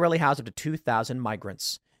temporarily house up to 2,000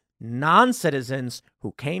 migrants, non-citizens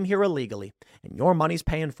who came here illegally, and your money's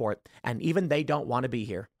paying for it, and even they don't want to be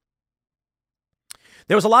here.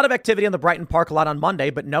 There was a lot of activity on the Brighton Park lot on Monday,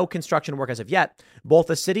 but no construction work as of yet. Both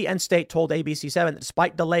the city and state told ABC7 that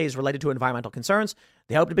despite delays related to environmental concerns,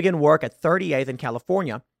 they hope to begin work at 38th in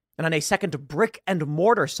California and on a second brick and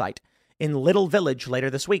mortar site in Little Village later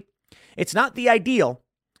this week. It's not the ideal,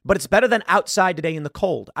 but it's better than outside today in the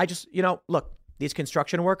cold. Look, these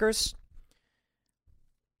construction workers,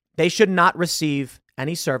 they should not receive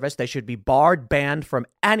any service. They should be banned from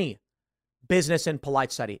any business in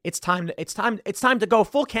polite city. It's time to go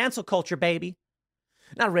full cancel culture, baby.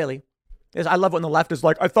 Not really. I love when the left is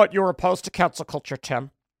like, I thought you were opposed to cancel culture,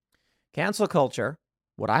 Tim. Cancel culture,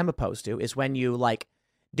 what I'm opposed to, is when you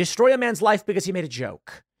destroy a man's life because he made a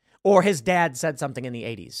joke or his dad said something in the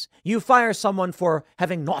 80s. You fire someone for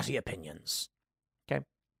having naughty opinions. Okay.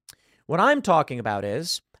 What I'm talking about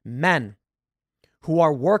is men who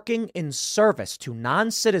are working in service to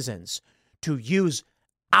non-citizens to use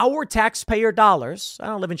our taxpayer dollars, I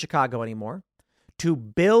don't live in Chicago anymore, to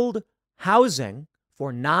build housing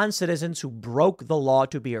for non-citizens who broke the law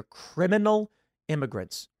to be criminal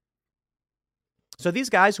immigrants. So these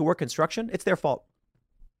guys who work construction, it's their fault.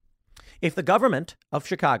 If the government of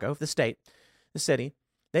Chicago, the state, the city,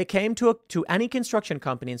 they came to any construction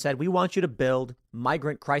company and said, we want you to build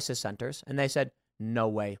migrant crisis centers. And they said, no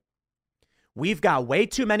way. We've got way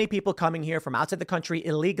too many people coming here from outside the country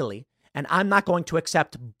illegally. And I'm not going to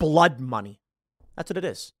accept blood money. That's what it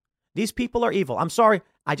is. These people are evil. I'm sorry.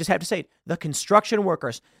 I just have to say it. The construction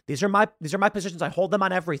workers, these are my positions. I hold them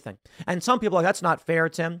on everything. And some people are like, that's not fair,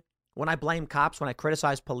 Tim. When I blame cops, when I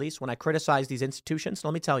criticize police, when I criticize these institutions,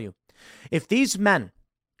 let me tell you, if these men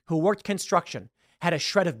who worked construction had a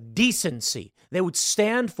shred of decency, they would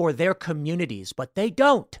stand for their communities, but they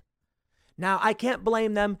don't. Now, I can't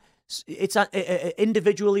blame them. It's not,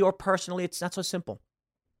 individually or personally. It's not so simple.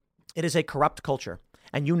 It is a corrupt culture,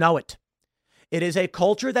 and you know it. It is a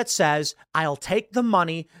culture that says, I'll take the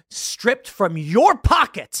money stripped from your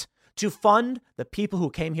pocket to fund the people who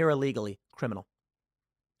came here illegally. Criminal.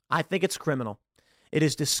 I think it's criminal. It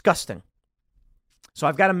is disgusting. So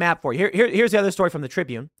I've got a map for you. Here's the other story from the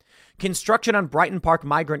Tribune. Construction on Brighton Park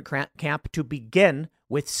migrant camp to begin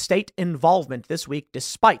with state involvement this week,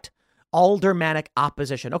 despite aldermanic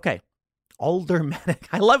opposition. Okay, aldermanic.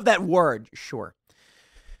 I love that word. Sure.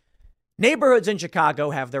 Neighborhoods in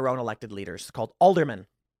Chicago have their own elected leaders called aldermen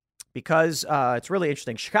because it's really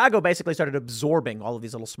interesting. Chicago basically started absorbing all of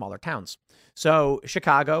these little smaller towns. So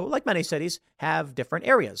Chicago, like many cities, have different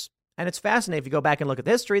areas. And it's fascinating. If you go back and look at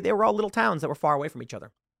the history, they were all little towns that were far away from each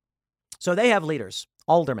other. So they have leaders,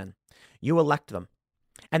 aldermen. You elect them.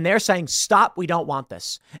 And they're saying, stop, we don't want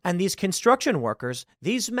this. And these construction workers,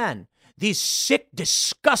 these men, these sick,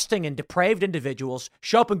 disgusting, and depraved individuals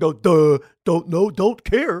show up and go, duh, don't know, don't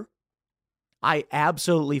care. I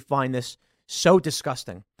absolutely find this so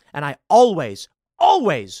disgusting. And I always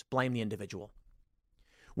blame the individual.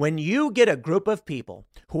 When you get a group of people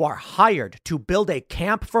who are hired to build a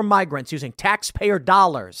camp for migrants using taxpayer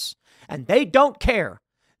dollars, and they don't care,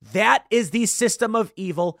 that is the system of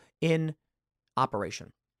evil in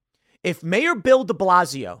operation. If Mayor Bill de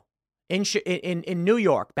Blasio in New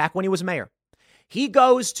York, back when he was mayor, he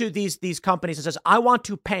goes to these companies and says, I want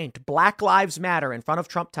to paint Black Lives Matter in front of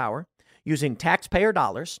Trump Tower using taxpayer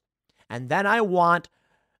dollars. And then I want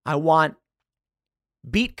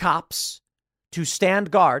beat cops to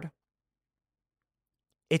stand guard.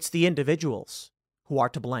 It's the individuals who are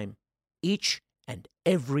to blame. Each and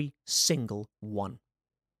every single one.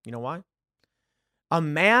 You know why? A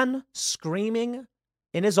man screaming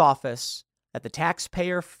in his office that the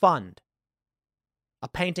taxpayer fund a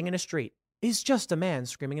painting in a street is just a man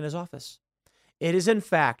screaming in his office. It is, in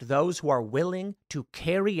fact, those who are willing to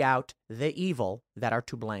carry out the evil that are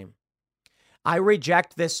to blame. I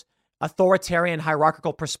reject this authoritarian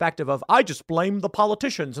hierarchical perspective of, I just blame the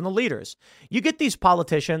politicians and the leaders. You get these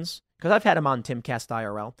politicians, because I've had them on Timcast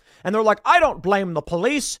IRL, and they're like, I don't blame the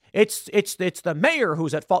police. It's the mayor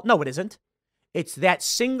who's at fault. No, it isn't. It's that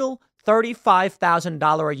single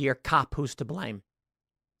 $35,000 a year cop who's to blame.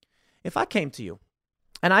 If I came to you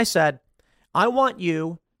and I said, I want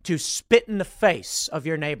you to spit in the face of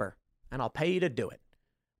your neighbor, and I'll pay you to do it,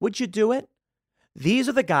 would you do it? These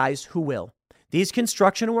are the guys who will. These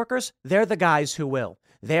construction workers, they're the guys who will.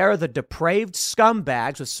 They're the depraved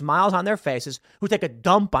scumbags with smiles on their faces who take a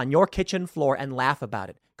dump on your kitchen floor and laugh about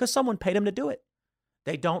it because someone paid them to do it.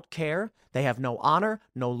 They don't care. They have no honor,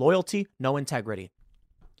 no loyalty, no integrity.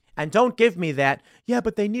 And don't give me that, yeah,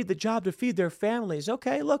 but they need the job to feed their families.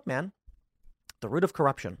 Okay, look, man, the root of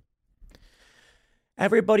corruption.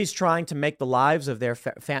 Everybody's trying to make the lives of their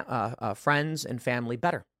friends and family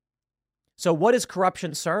better. So what does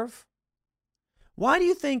corruption serve? Why do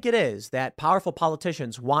you think it is that powerful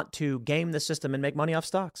politicians want to game the system and make money off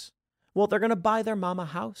stocks? Well, they're going to buy their mama a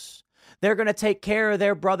house. They're going to take care of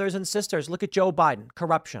their brothers and sisters. Look at Joe Biden,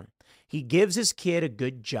 corruption. He gives his kid a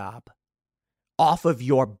good job off of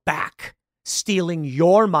your back, stealing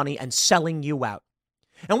your money and selling you out.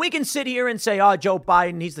 And we can sit here and say, oh, Joe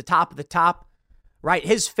Biden, he's the top of the top, right?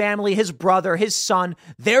 His family, his brother, his son,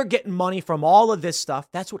 they're getting money from all of this stuff.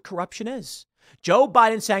 That's what corruption is. Joe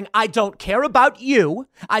Biden saying, I don't care about you.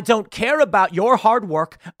 I don't care about your hard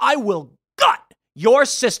work. I will gut your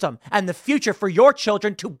system and the future for your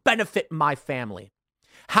children to benefit my family.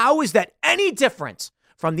 How is that any different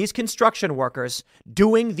from these construction workers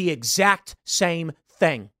doing the exact same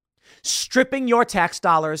thing? Stripping your tax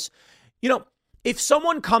dollars. You know, if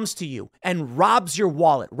someone comes to you and robs your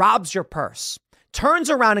wallet, robs your purse, turns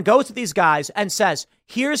around and goes to these guys and says,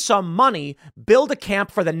 here's some money, build a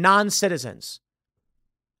camp for the non-citizens.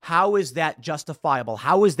 How is that justifiable?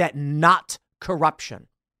 How is that not corruption?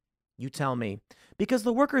 You tell me. Because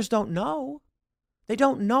the workers don't know. They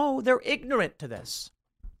don't know. They're ignorant to this.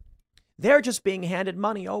 They're just being handed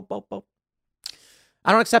money. Oh.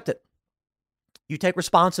 I don't accept it. You take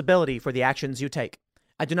responsibility for the actions you take.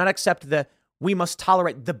 I do not accept we must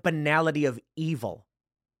tolerate the banality of evil.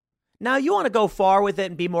 Now, you want to go far with it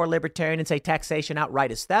and be more libertarian and say taxation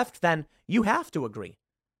outright is theft, then you have to agree.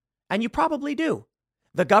 And you probably do.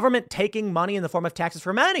 The government taking money in the form of taxes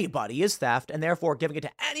from anybody is theft, and therefore giving it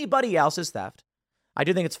to anybody else is theft. I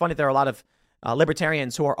do think it's funny there are a lot of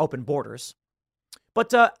libertarians who are open borders.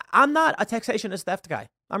 But I'm not a taxationist theft guy.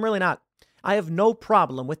 I'm really not. I have no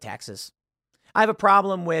problem with taxes. I have a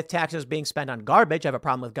problem with taxes being spent on garbage. I have a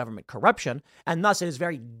problem with government corruption. And thus, it is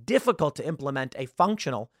very difficult to implement a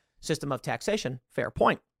functional system of taxation. Fair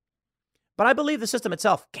point. But I believe the system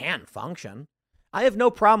itself can function. I have no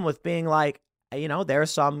problem with being like, you know, there are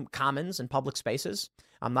some commons and public spaces.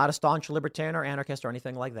 I'm not a staunch libertarian or anarchist or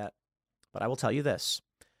anything like that. But I will tell you this.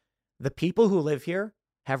 The people who live here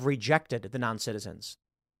have rejected the non-citizens.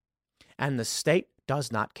 And the state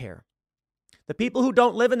does not care. The people who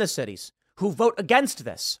don't live in the cities, who vote against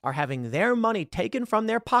this, are having their money taken from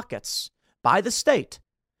their pockets by the state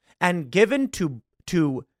and given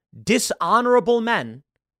to dishonorable men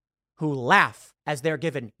who laugh as they're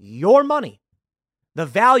given your money, the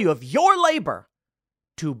value of your labor,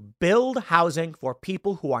 to build housing for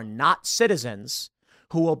people who are not citizens,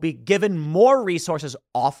 who will be given more resources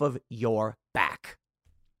off of your back.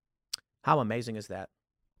 How amazing is that?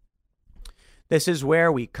 This is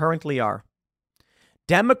where we currently are.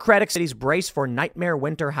 Democratic cities brace for nightmare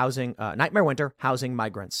winter housing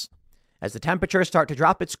migrants. As the temperatures start to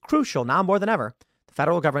drop, it's crucial now more than ever the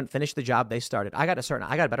federal government finish the job they started. I got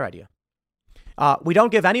a better idea. We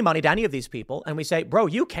don't give any money to any of these people, and we say, bro,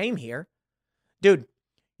 you came here. Dude,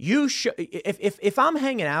 you should. If I'm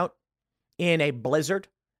hanging out in a blizzard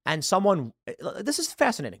and someone, this is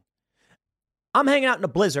fascinating. I'm hanging out in a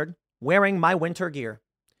blizzard wearing my winter gear,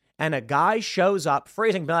 and a guy shows up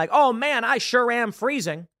freezing, be like, oh man, I sure am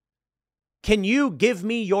freezing. Can you give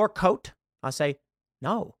me your coat? I say,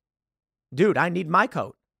 no, dude, I need my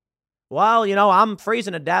coat. Well, you know, I'm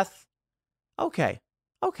freezing to death. Okay,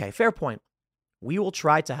 fair point. We will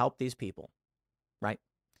try to help these people, right?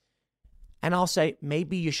 And I'll say,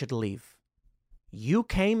 maybe you should leave. You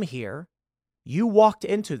came here. You walked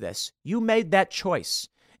into this. You made that choice.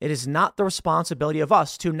 It is not the responsibility of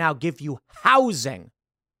us to now give you housing.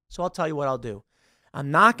 So I'll tell you what I'll do.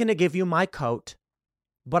 I'm not going to give you my coat,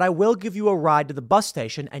 but I will give you a ride to the bus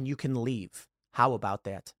station and you can leave. How about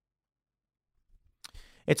that?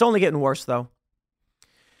 It's only getting worse, though.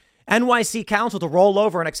 NYC Council to roll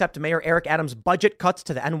over and accept Mayor Eric Adams' budget cuts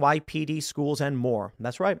to the NYPD schools and more.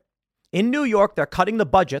 That's right. In New York, they're cutting the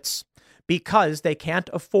budgets because they can't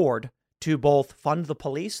afford to both fund the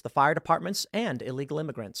police, the fire departments, and illegal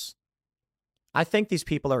immigrants. I think these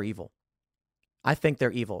people are evil. I think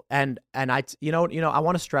they're evil. And I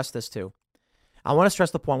want to stress this too. I want to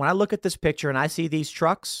stress the point. When I look at this picture and I see these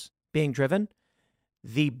trucks being driven,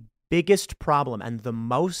 the biggest problem and the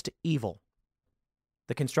most evil,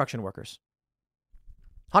 the construction workers.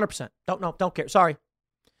 100%. Don't care. Sorry.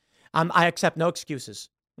 I accept no excuses.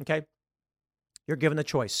 Okay. You're given the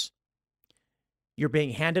choice. You're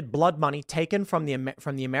being handed blood money taken from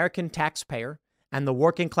the American taxpayer and the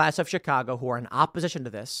working class of Chicago who are in opposition to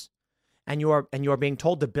this. And you are being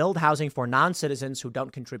told to build housing for non-citizens who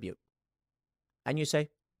don't contribute. And you say,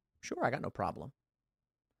 sure, I got no problem.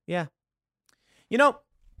 Yeah. You know,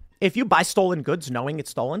 if you buy stolen goods knowing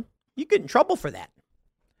it's stolen, you get in trouble for that.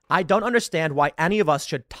 I don't understand why any of us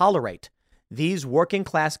should tolerate these working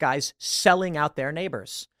class guys selling out their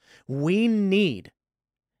neighbors. We need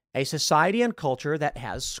a society and culture that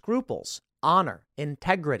has scruples, honor,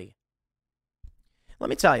 integrity. Let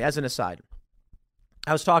me tell you, as an aside,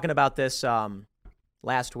 I was talking about this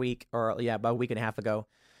last week, about a week and a half ago.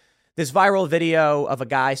 This viral video of a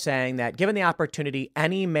guy saying that given the opportunity,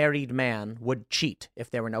 any married man would cheat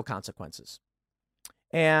if there were no consequences.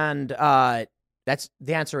 And the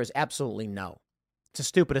answer is absolutely no. It's the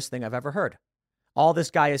stupidest thing I've ever heard. All this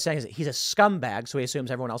guy is saying is that he's a scumbag, so he assumes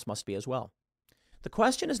everyone else must be as well. The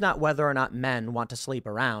question is not whether or not men want to sleep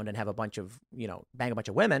around and have a bunch of, bang a bunch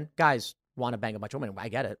of women. Guys want to bang a bunch of women. I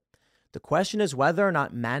get it. The question is whether or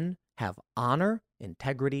not men have honor,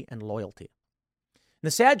 integrity, and loyalty. And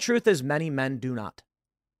the sad truth is many men do not.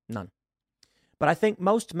 None. But I think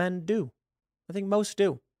most men do. I think most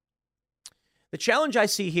do. The challenge I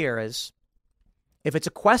see here is if it's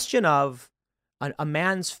a question of a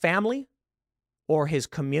man's family or his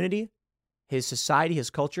community, his society, his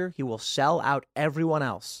culture, he will sell out everyone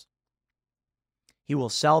else. He will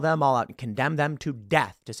sell them all out and condemn them to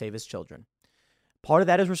death to save his children. Part of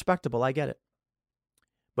that is respectable. I get it.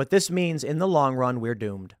 But this means in the long run, we're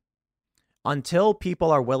doomed. Until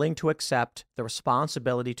people are willing to accept the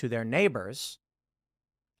responsibility to their neighbors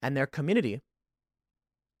and their community,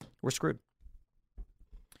 we're screwed.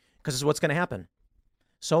 Because this is what's going to happen.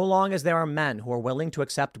 So long as there are men who are willing to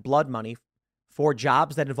accept blood money for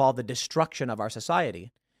jobs that involve the destruction of our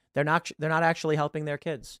society, they're not actually helping their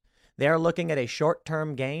kids. They're looking at a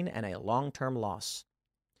short-term gain and a long-term loss.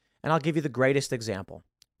 And I'll give you the greatest example,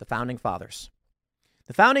 the Founding Fathers.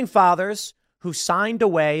 The Founding Fathers who signed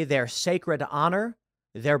away their sacred honor,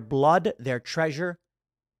 their blood, their treasure,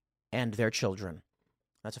 and their children.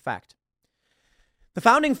 That's a fact. The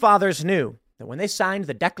Founding Fathers knew that when they signed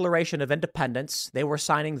the Declaration of Independence, they were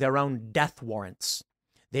signing their own death warrants.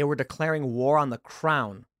 They were declaring war on the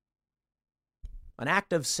crown, an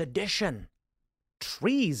act of sedition,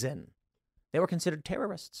 treason. They were considered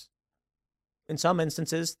terrorists. In some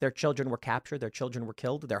instances, their children were captured, their children were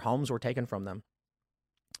killed, their homes were taken from them.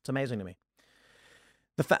 It's amazing to me.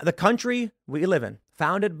 The country we live in,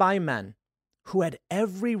 founded by men who had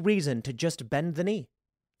every reason to just bend the knee.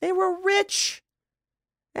 They were rich.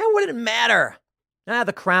 And what did it matter?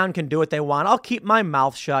 The crown can do what they want. I'll keep my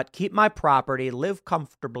mouth shut, keep my property, live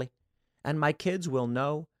comfortably, and my kids will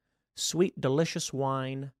know sweet, delicious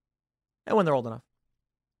wine, and when they're old enough.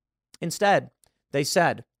 Instead, they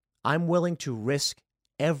said, I'm willing to risk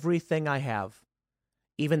everything I have,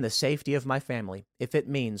 even the safety of my family, if it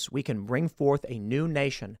means we can bring forth a new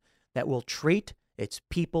nation that will treat its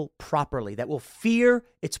people properly, that will fear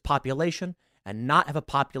its population and not have a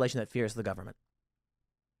population that fears the government.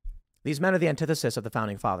 These men are the antithesis of the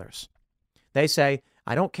Founding Fathers. They say,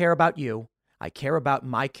 I don't care about you. I care about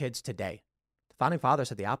my kids today. The Founding Fathers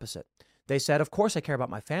said the opposite. They said, of course I care about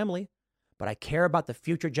my family, but I care about the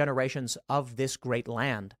future generations of this great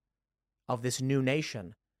land, of this new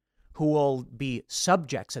nation, who will be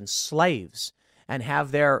subjects and slaves and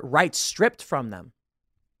have their rights stripped from them.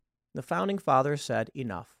 The Founding Fathers said,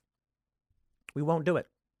 enough. We won't do it.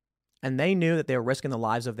 And they knew that they were risking the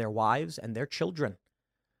lives of their wives and their children.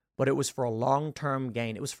 But it was for a long-term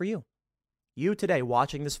gain. It was for you. You today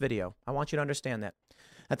watching this video, I want you to understand that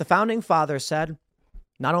the Founding Fathers said,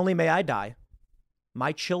 not only may I die,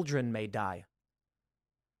 my children may die.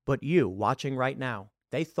 But you watching right now,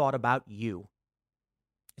 they thought about you.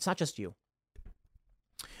 It's not just you.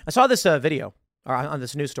 I saw this video, or on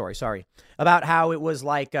this news story, about how it was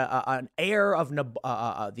like an heir of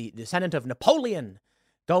the descendant of Napoleon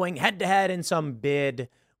going head-to-head in some bid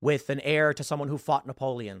with an heir to someone who fought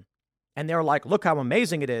Napoleon. And they're like, look how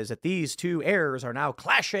amazing it is that these two heirs are now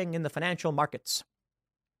clashing in the financial markets.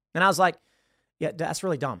 And I was like, yeah, that's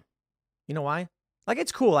really dumb. You know why? Like,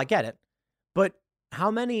 it's cool. I get it. But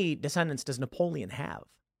how many descendants does Napoleon have?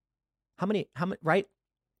 How many, right?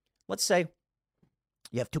 Let's say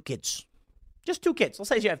you have 2 kids, just 2 kids. Let's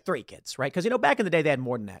say you have 3 kids, right? Because, back in the day, they had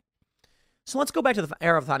more than that. So let's go back to the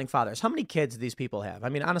era of the Founding Fathers. How many kids do these people have? I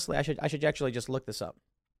mean, honestly, I should actually just look this up.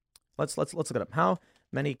 Let's look it up. How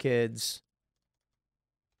many kids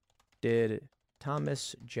did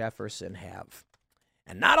Thomas Jefferson have?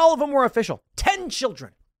 And not all of them were official. 10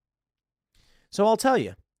 children. So I'll tell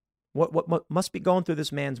you what must be going through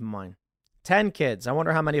this man's mind. 10 kids. I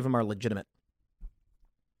wonder how many of them are legitimate.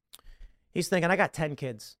 He's thinking, I got 10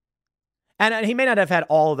 kids. And he may not have had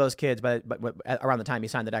all of those kids, but around the time he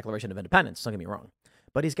signed the Declaration of Independence, don't get me wrong.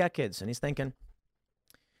 But he's got kids, and he's thinking,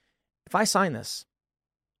 if I sign this,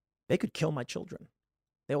 they could kill my children.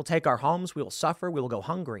 They will take our homes. We will suffer. We will go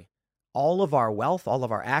hungry. all of our wealth, all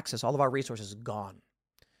of our access, all of our resources gone.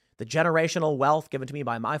 The generational wealth given to me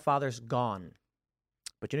by my father's gone.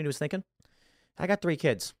 But you know what he was thinking? I got 3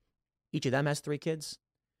 kids. Each of them has 3 kids.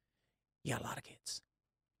 You got a lot of kids.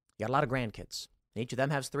 You got a lot of grandkids. Each of them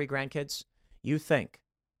has 3 grandkids. You think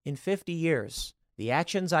in 50 years, the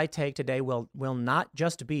actions I take today will not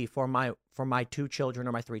just be for my 2 children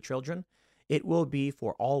or my 3 children. It will be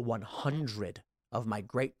for all 100 of my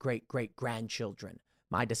great-great-great-grandchildren,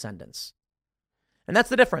 my descendants. And that's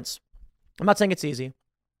the difference. I'm not saying it's easy.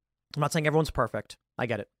 I'm not saying everyone's perfect. I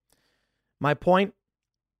get it. My point,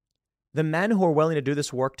 the men who are willing to do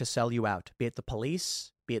this work to sell you out, be it the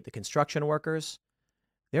police, be it the construction workers,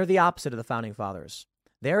 they're the opposite of the founding fathers.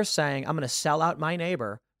 They're saying, I'm going to sell out my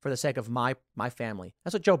neighbor for the sake of my family.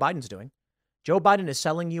 That's what Joe Biden's doing. Joe Biden is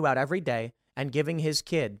selling you out every day and giving his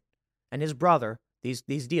kid and his brother these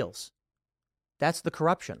deals. That's the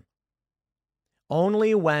corruption.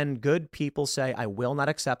 Only when good people say, I will not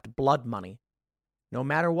accept blood money, no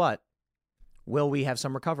matter what, will we have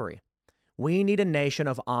some recovery. We need a nation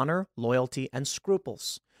of honor, loyalty, and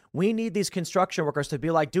scruples. We need these construction workers to be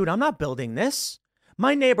like, dude, I'm not building this.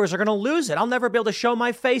 My neighbors are going to lose it. I'll never be able to show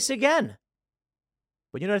my face again.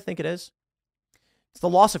 But you know what I think it is? It's the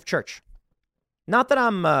loss of church. Not that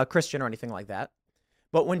I'm a Christian or anything like that,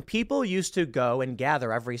 but when people used to go and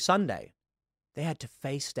gather every Sunday, they had to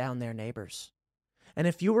face down their neighbors. And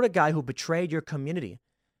if you were a guy who betrayed your community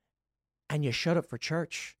and you showed up for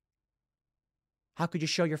church, how could you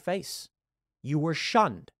show your face? You were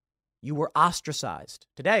shunned. You were ostracized.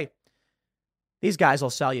 Today, these guys will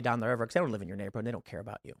sell you down the river because they don't live in your neighborhood. They don't care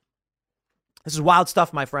about you. This is wild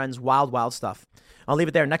stuff, my friends. Wild, wild stuff. I'll leave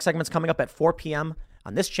it there. Next segment's coming up at 4 p.m.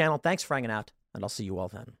 on this channel. Thanks for hanging out, and I'll see you all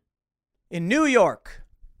then. In New York,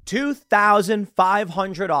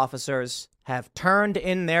 2,500 officers have turned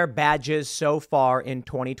in their badges so far in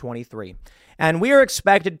 2023. And we are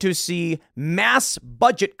expected to see mass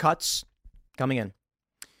budget cuts coming in.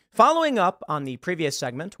 Following up on the previous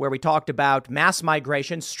segment where we talked about mass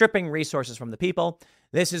migration stripping resources from the people,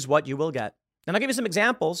 this is what you will get. And I'll give you some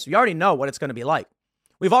examples. You already know what it's going to be like.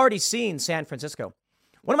 We've already seen San Francisco.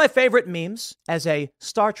 One of my favorite memes as a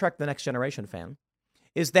Star Trek The Next Generation fan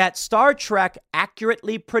is that Star Trek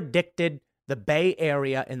accurately predicted the Bay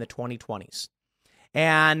Area in the 2020s.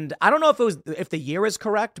 And I don't know if the year is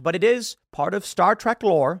correct, but it is part of Star Trek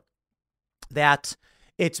lore that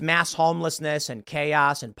it's mass homelessness and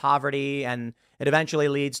chaos and poverty, and it eventually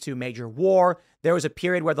leads to major war. There was a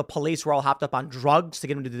period where the police were all hopped up on drugs to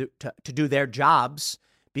get them to do their jobs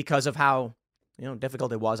because of how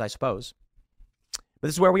difficult it was, I suppose. But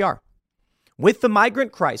this is where we are. With the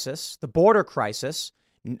migrant crisis, the border crisis,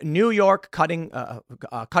 New York cutting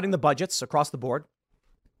the budgets across the board,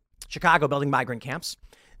 Chicago building migrant camps,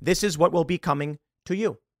 this is what will be coming to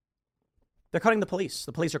you. They're cutting the police.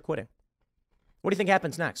 The police are quitting. What do you think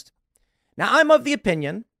happens next? Now, I'm of the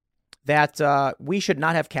opinion that we should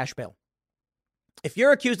not have cash bail. If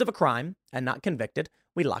you're accused of a crime and not convicted,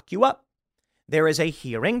 we lock you up. There is a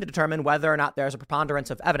hearing to determine whether or not there's a preponderance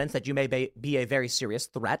of evidence that you may be a very serious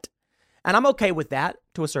threat. And I'm okay with that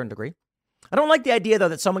to a certain degree. I don't like the idea, though,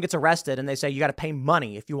 that someone gets arrested and they say you got to pay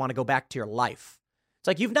money if you want to go back to your life. It's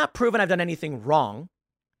like, you've not proven I've done anything wrong,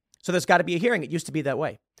 so there's got to be a hearing. It used to be that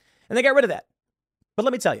way. And they got rid of that. But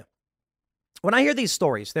let me tell you, when I hear these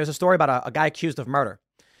stories, there's a story about a guy accused of murder.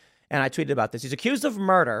 And I tweeted about this. He's accused of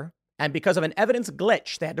murder, and because of an evidence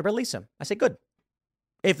glitch, they had to release him. I say, good.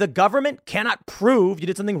 If the government cannot prove you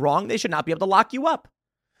did something wrong, they should not be able to lock you up.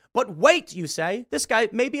 But wait, you say, this guy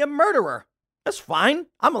may be a murderer. That's fine.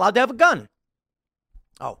 I'm allowed to have a gun.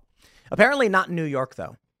 Oh, apparently not in New York,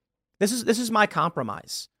 though. This is my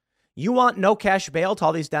compromise. You want no cash bail to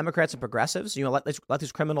all these Democrats and progressives? You know, let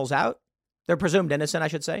these criminals out? They're presumed innocent, I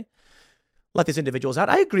should say. Let these individuals out.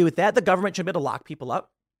 I agree with that. The government should be able to lock people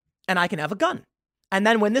up, and I can have a gun. And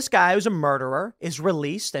then when this guy who's a murderer is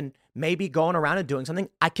released and maybe going around and doing something,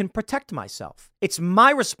 I can protect myself. It's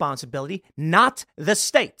my responsibility, not the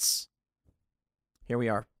state's. Here we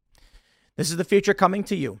are. This is the future coming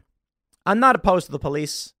to you. I'm not opposed to the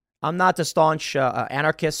police. I'm not a staunch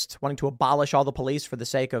anarchist wanting to abolish all the police for the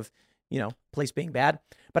sake of, police being bad.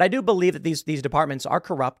 But I do believe that these departments are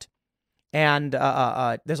corrupt, and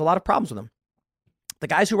there's a lot of problems with them. The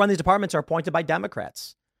guys who run these departments are appointed by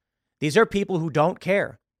Democrats. These are people who don't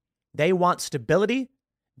care. They want stability.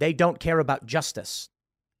 They don't care about justice.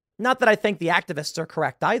 Not that I think the activists are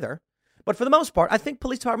correct either, but for the most part, I think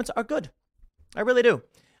police departments are good. I really do.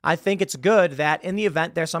 I think it's good that in the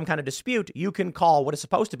event there's some kind of dispute, you can call what is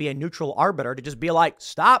supposed to be a neutral arbiter to just be like,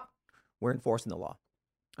 stop, we're enforcing the law.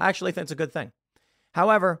 I actually think it's a good thing.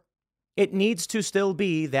 However, it needs to still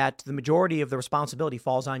be that the majority of the responsibility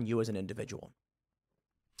falls on you as an individual.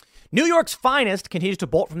 New York's finest continues to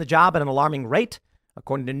bolt from the job at an alarming rate,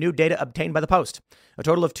 according to new data obtained by the Post. A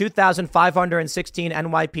total of 2,516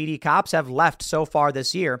 NYPD cops have left so far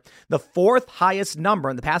this year, the fourth highest number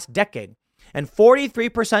in the past decade, and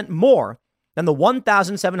 43% more than the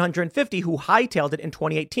 1,750 who hightailed it in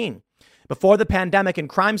 2018, before the pandemic and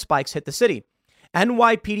crime spikes hit the city.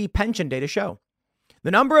 NYPD pension data show.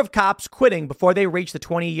 The number of cops quitting before they reach the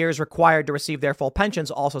 20 years required to receive their full pensions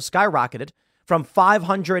also skyrocketed from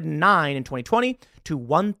 509 in 2020 to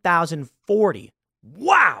 1,040.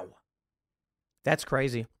 Wow! That's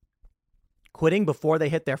crazy. Quitting before they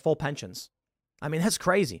hit their full pensions. I mean, that's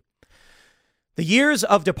crazy. The years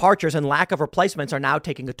of departures and lack of replacements are now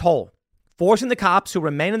taking a toll, forcing the cops who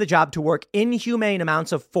remain in the job to work inhumane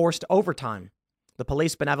amounts of forced overtime, the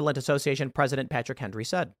Police Benevolent Association President Patrick Hendry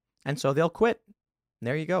said. And so they'll quit.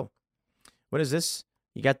 There you go. What is this?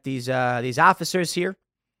 You got these officers here.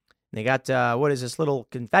 They got, what is this, little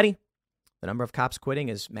confetti? The number of cops quitting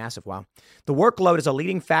is massive. Wow. The workload is a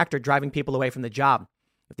leading factor driving people away from the job.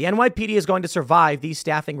 If the NYPD is going to survive these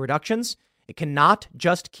staffing reductions, it cannot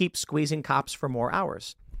just keep squeezing cops for more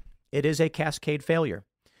hours. It is a cascade failure.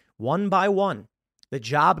 One by one, the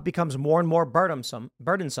job becomes more and more burdensome,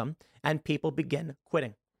 and people begin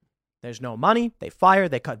quitting. There's no money. They fire.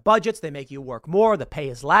 They cut budgets. They make you work more. The pay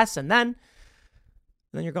is less. And then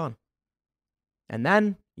you're gone. And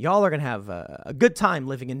then y'all are going to have a good time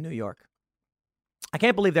living in New York. I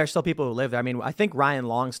can't believe there are still people who live there. I mean, I think Ryan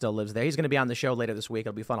Long still lives there. He's going to be on the show later this week.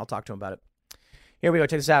 It'll be fun. I'll talk to him about it. Here we go.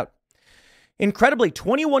 Check this out. Incredibly,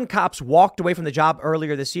 21 cops walked away from the job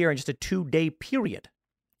earlier this year in just a 2-day period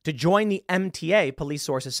to join the MTA, police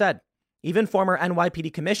sources said. Even former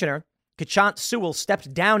NYPD Commissioner Kachant Sewell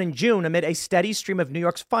stepped down in June amid a steady stream of New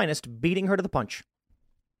York's finest beating her to the punch.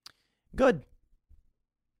 Good.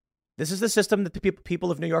 This is the system that the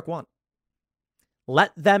people of New York want.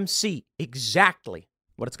 Let them see exactly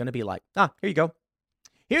what it's going to be like. Here you go.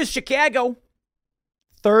 Here's Chicago.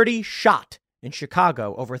 30 shot in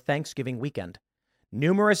Chicago over Thanksgiving weekend.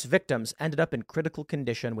 Numerous victims ended up in critical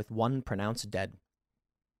condition with one pronounced dead.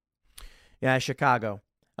 Yeah, Chicago.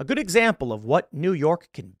 A good example of what New York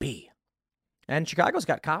can be. And Chicago's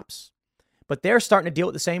got cops, but they're starting to deal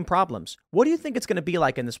with the same problems. What do you think it's going to be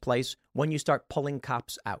like in this place when you start pulling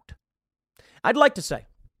cops out? I'd like to say,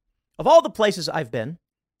 of all the places I've been,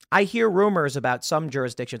 I hear rumors about some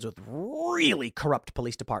jurisdictions with really corrupt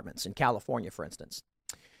police departments, in California, for instance.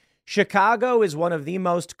 Chicago is one of the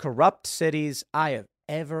most corrupt cities I have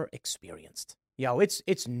ever experienced.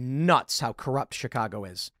 It's nuts how corrupt Chicago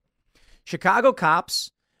is. Chicago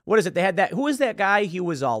cops, what is it? They had that. Who is that guy? He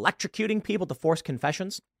was electrocuting people to force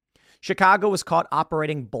confessions. Chicago was caught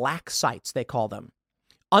operating black sites, they call them.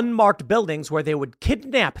 Unmarked buildings where they would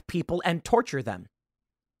kidnap people and torture them.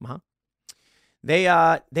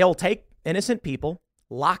 They'll take innocent people,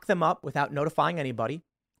 lock them up without notifying anybody,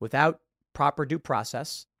 without proper due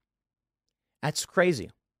process. That's crazy.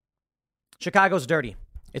 Chicago's dirty.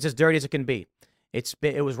 It's as dirty as it can be.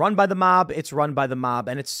 It was run by the mob. It's run by the mob,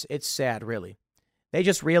 and it's sad, really. They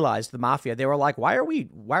just realized, the mafia, they were like, why are we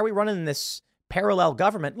running this parallel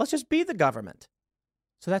government? Let's just be the government.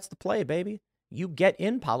 So that's the play, baby. You get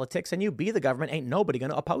in politics and you be the government. Ain't nobody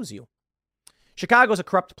going to oppose you. Chicago's a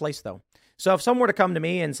corrupt place, though. So if someone were to come to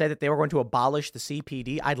me and say that they were going to abolish the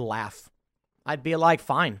CPD, I'd laugh. I'd be like,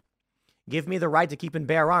 fine. Give me the right to keep and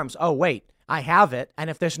bear arms. Oh, wait, I have it. And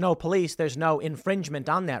if there's no police, there's no infringement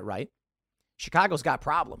on that right. Chicago's got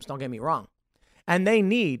problems, don't get me wrong. And they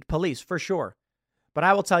need police for sure. But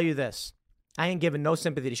I will tell you this. I ain't giving no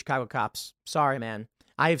sympathy to Chicago cops. Sorry, man.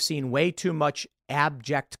 I have seen way too much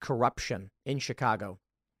abject corruption in Chicago.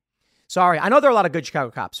 Sorry. I know there are a lot of good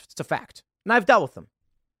Chicago cops. It's a fact. And I've dealt with them.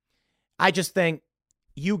 I just think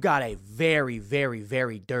you got a very, very,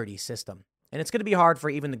 very dirty system. And it's going to be hard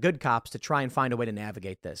for even the good cops to try and find a way to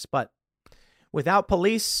navigate this. But without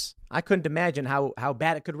police, I couldn't imagine how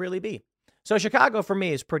bad it could really be. So Chicago, for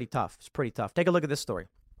me, is pretty tough. It's pretty tough. Take a look at this story.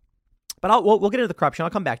 But we'll get into the corruption.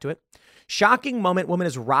 I'll come back to it. Shocking moment. Woman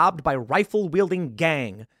is robbed by rifle-wielding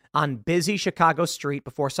gang on busy Chicago street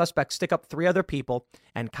before suspects stick up 3 other people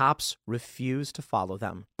and cops refuse to follow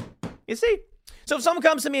them. You see? So if someone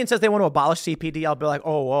comes to me and says they want to abolish CPD, I'll be like,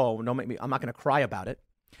 oh, no, I'm not going to cry about it.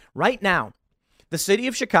 Right now, the city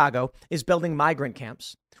of Chicago is building migrant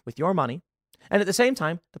camps with your money. And at the same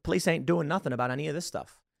time, the police ain't doing nothing about any of this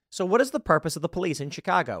stuff. So what is the purpose of the police in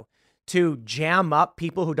Chicago? To jam up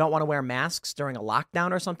people who don't want to wear masks during a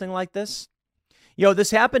lockdown or something like this?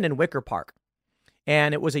 This happened in Wicker Park.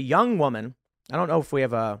 And it was a young woman. I don't know if we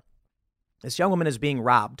have this young woman is being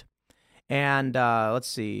robbed. And let's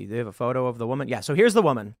see. They have a photo of the woman. Yeah, so here's the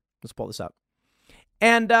woman. Let's pull this up.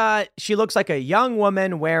 And she looks like a young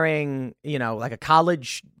woman wearing, like a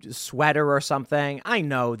college sweater or something. I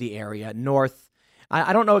know the area, north.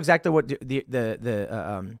 I don't know exactly what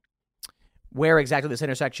where exactly this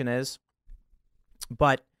intersection is,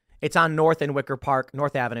 but it's on North in Wicker Park,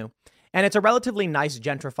 North Avenue. And it's a relatively nice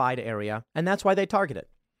gentrified area, and that's why they target it.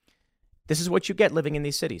 This is what you get living in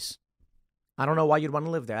these cities. I don't know why you'd want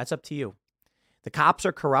to live there. That's up to you. The cops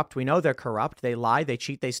are corrupt. We know they're corrupt. They lie, they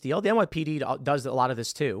cheat, they steal. The NYPD does a lot of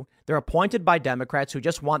this too. They're appointed by Democrats who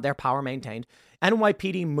just want their power maintained.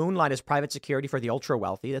 NYPD moonlight as private security for the ultra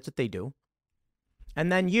wealthy. That's what they do.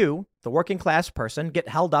 And then you, the working class person, get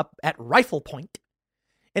held up at rifle point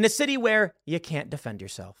in a city where you can't defend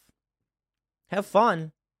yourself. Have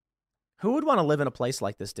fun. Who would want to live in a place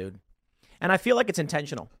like this, dude? And I feel like it's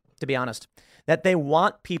intentional, to be honest, that they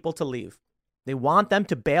want people to leave. They want them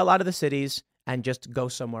to bail out of the cities and just go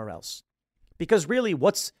somewhere else. Because really,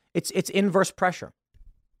 it's inverse pressure.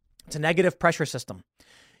 It's a negative pressure system.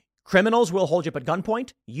 Criminals will hold you up at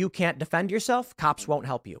gunpoint. You can't defend yourself. Cops won't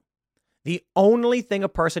help you. The only thing a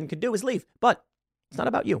person can do is leave. But it's not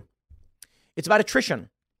about you. It's about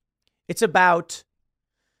attrition. It's about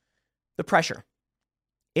the pressure.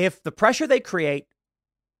 If the pressure they create,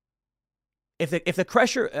 if the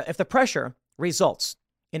pressure results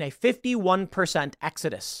in a 51%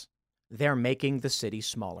 exodus, they're making the city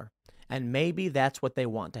smaller. And maybe that's what they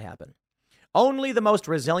want to happen. Only the most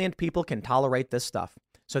resilient people can tolerate this stuff.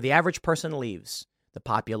 So the average person leaves. The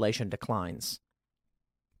population declines.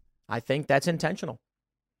 I think that's intentional.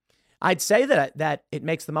 I'd say that it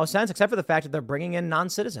makes the most sense, except for the fact that they're bringing in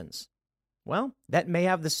non-citizens. Well, that may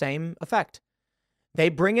have the same effect. They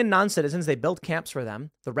bring in non-citizens. They build camps for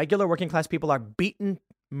them. The regular working class people are beaten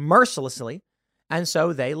mercilessly. And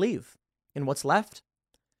so they leave. And what's left?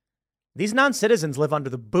 These non-citizens live under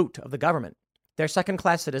the boot of the government. They're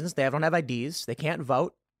second-class citizens. They don't have IDs. They can't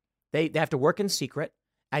vote. They have to work in secret.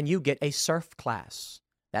 And you get a serf class.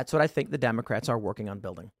 That's what I think the Democrats are working on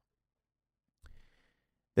building.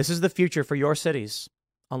 This is the future for your cities,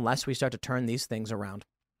 unless we start to turn these things around.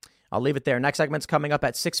 I'll leave it there. Next segment's coming up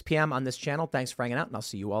at 6 p.m. on this channel. Thanks for hanging out, and I'll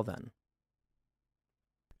see you all then.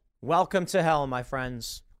 Welcome to hell, my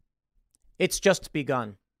friends. It's just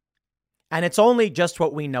begun. And it's only just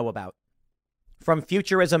what we know about. From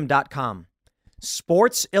Futurism.com.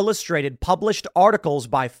 Sports Illustrated published articles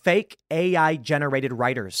by fake AI-generated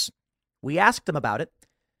writers. We asked them about it,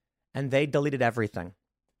 and they deleted everything.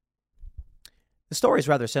 The story is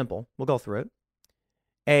rather simple. We'll go through it.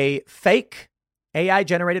 A fake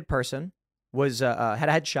AI-generated person had a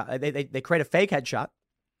headshot. They create a fake headshot,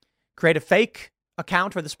 create a fake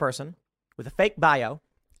account for this person with a fake bio,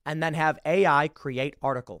 and then have AI create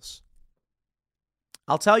articles.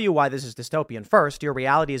 I'll tell you why this is dystopian. First, your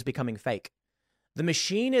reality is becoming fake. The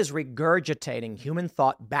machine is regurgitating human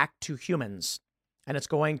thought back to humans, and it's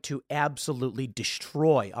going to absolutely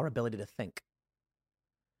destroy our ability to think.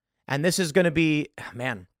 And this is going to be,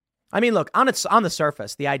 man, I mean, look, on the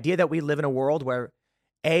surface, the idea that we live in a world where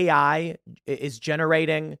AI is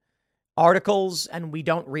generating articles and we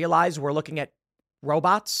don't realize we're looking at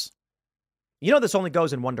robots, this only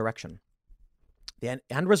goes in one direction. The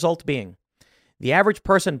end result being the average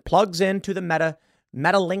person plugs into the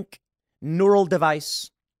MetaLink neural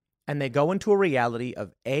device, and they go into a reality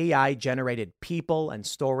of AI-generated people and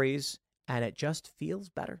stories, and it just feels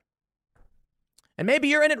better. And maybe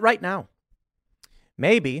you're in it right now.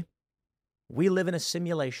 Maybe we live in a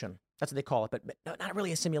simulation. That's what they call it, but not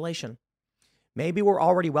really a simulation. Maybe we're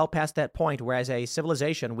already well past that point where as a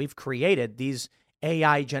civilization, we've created these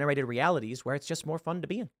AI-generated realities where it's just more fun to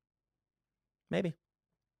be in. Maybe.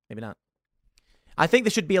 Maybe not. I think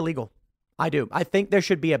this should be illegal. I do. I think there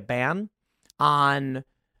should be a ban on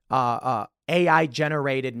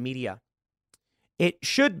AI-generated media. It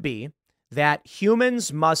should be that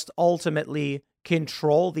humans must ultimately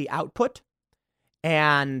control the output,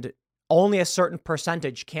 and only a certain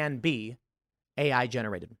percentage can be AI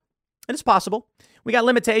generated. And it's possible. We got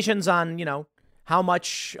limitations on, how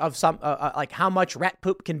much of how much rat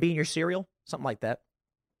poop can be in your cereal, something like that.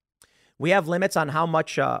 We have limits on how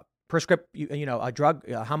much a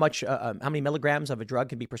drug, how many milligrams of a drug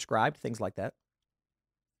can be prescribed, things like that.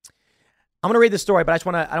 I'm going to read this story, but I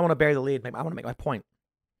don't want to bury the lead. I want to make my point.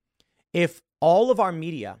 If all of our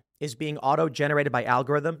media is being auto-generated by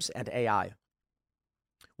algorithms and AI,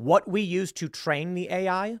 what we use to train the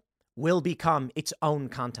AI will become its own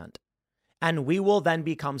content. And we will then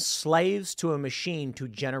become slaves to a machine to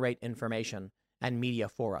generate information and media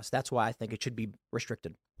for us. That's why I think it should be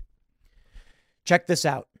restricted. Check this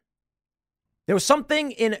out. There was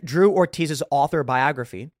something in Drew Ortiz's author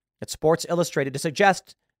biography at Sports Illustrated to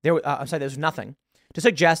suggest there's nothing to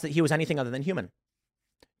suggest that he was anything other than human.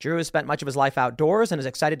 Drew has spent much of his life outdoors and is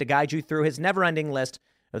excited to guide you through his never-ending list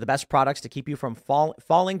of the best products to keep you from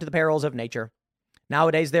falling to the perils of nature.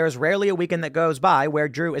 Nowadays, there is rarely a weekend that goes by where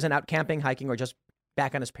Drew isn't out camping, hiking, or just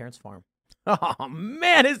back on his parents' farm. Oh,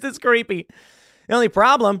 man, is this creepy. The only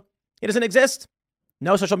problem, he doesn't exist.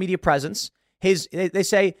 No social media presence. They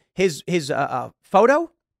say his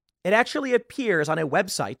photo, it actually appears on a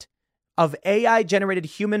website of AI-generated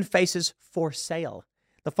human faces for sale.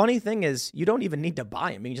 The funny thing is, you don't even need to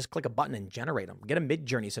buy them. You can just click a button and generate them. Get a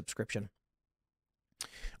Midjourney subscription.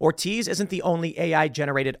 Ortiz isn't the only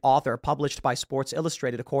AI-generated author published by Sports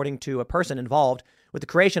Illustrated, according to a person involved with the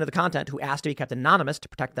creation of the content who asked to be kept anonymous to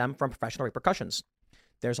protect them from professional repercussions.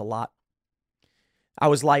 There's a lot. I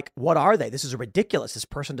was like, what are they? This is ridiculous. This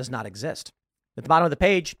person does not exist. At the bottom of the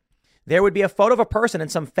page, there would be a photo of a person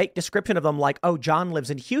and some fake description of them like, oh, John lives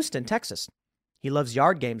in Houston, Texas. He loves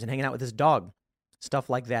yard games and hanging out with his dog. Stuff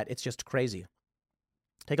like that. It's just crazy.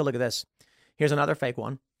 Take a look at this. Here's another fake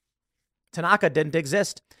one. Tanaka didn't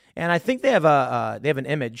exist. And I think they have an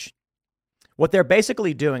image. What they're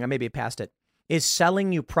basically doing, I may be past it, is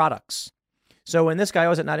selling you products. So when this guy,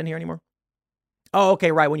 is it not in here anymore? Oh,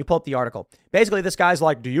 okay, right. When you pull up the article. Basically, this guy's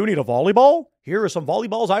like, do you need a volleyball? Here are some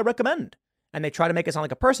volleyballs I recommend. And they try to make it sound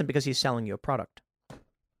like a person because he's selling you a product.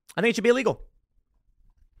 I think it should be illegal.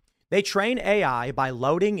 They train AI by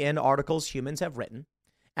loading in articles humans have written,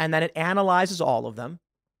 and then it analyzes all of them,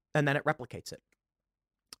 and then it replicates it.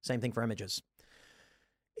 Same thing for images.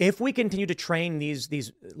 If we continue to train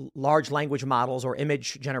these large language models or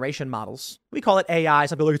image generation models, we call it AI.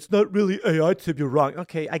 Some people are like, it's not really AI, Tim, you're wrong.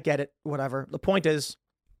 Okay, I get it, whatever. The point is,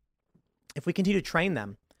 if we continue to train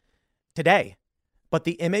them today, but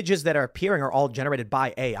the images that are appearing are all generated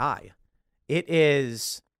by AI, it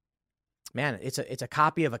is, man, it's a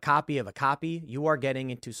copy of a copy of a copy. You are getting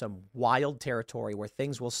into some wild territory where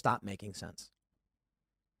things will stop making sense.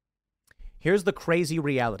 Here's the crazy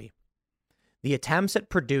reality. The attempts at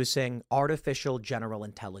producing artificial general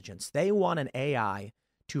intelligence, they want an AI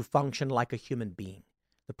to function like a human being.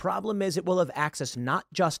 The problem is it will have access not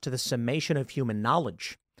just to the summation of human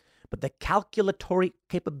knowledge, but the calculatory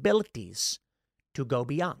capabilities to go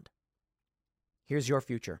beyond. Here's your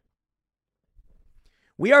future.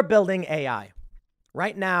 We are building AI.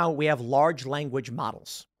 Right now, we have large language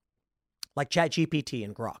models like ChatGPT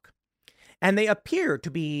and Grok. And they appear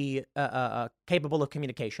to be capable of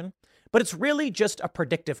communication, but it's really just a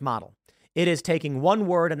predictive model. It is taking one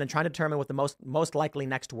word and then trying to determine what the most likely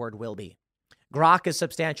next word will be. Grok is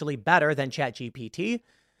substantially better than ChatGPT,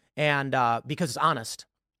 and because it's honest.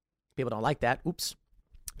 People don't like that. Oops.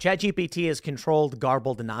 ChatGPT is controlled,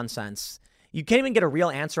 garbled nonsense. You can't even get a real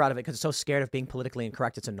answer out of it because it's so scared of being politically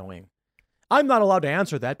incorrect. It's annoying. I'm not allowed to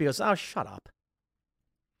answer that because, oh, shut up.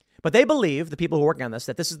 But they believe, the people who are working on this,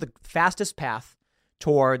 that this is the fastest path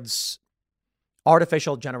towards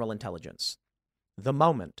artificial general intelligence. The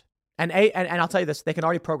moment. And I'll tell you this, they can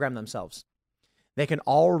already program themselves. They can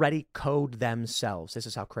already code themselves. This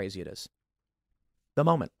is how crazy it is. The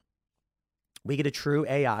moment we get a true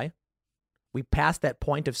AI, we pass that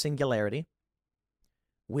point of singularity,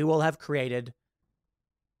 we will have created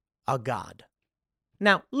a god.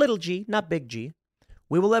 Now, little g, not big G.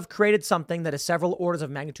 We will have created something that is several orders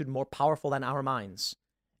of magnitude more powerful than our minds,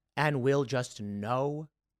 and will just know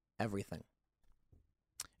everything.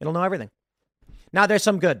 It'll know everything. Now, there's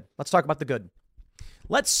some good. Let's talk about the good.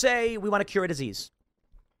 Let's say we want to cure a disease.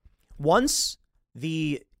 Once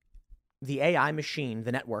the AI machine,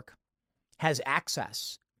 the network, has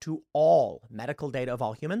access to all medical data of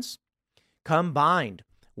all humans, combined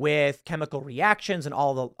with chemical reactions and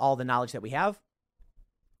all the knowledge that we have,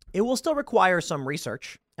 it will still require some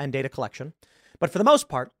research and data collection. But for the most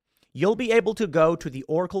part, you'll be able to go to the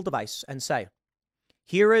Oracle device and say,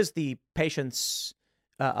 here is the patient's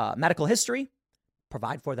medical history,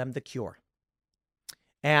 provide for them the cure.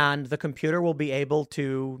 And the computer will be able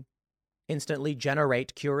to instantly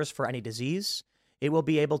generate cures for any disease. It will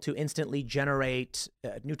be able to instantly generate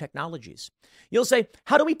new technologies. You'll say,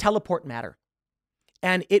 how do we teleport matter?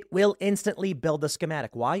 And it will instantly build a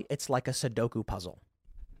schematic. Why? It's like a Sudoku puzzle.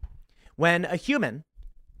 When a human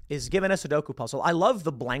is given a Sudoku puzzle, I love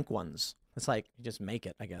the blank ones. It's like, you just make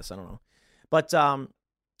it, I guess. I don't know. But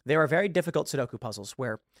there are very difficult Sudoku puzzles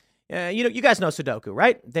where, you guys know Sudoku,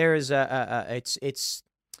 right? There's it's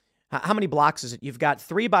how many blocks is it? You've got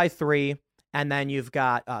 3 by 3, and then you've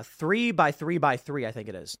got 3 by 3 by 3, I think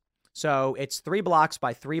it is. So it's 3 blocks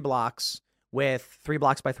by 3 blocks with 3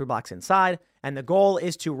 blocks by 3 blocks inside. And the goal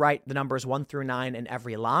is to write the numbers 1 through 9 in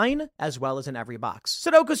every line, as well as in every box.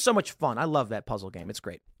 Sudoku's so much fun. I love that puzzle game. It's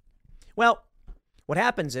great. Well, what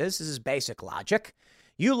happens is, this is basic logic.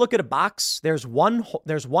 You look at a box, there's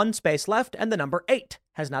one space left, and the number 8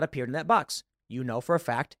 has not appeared in that box. You know for a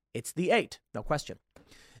fact it's the 8, no question.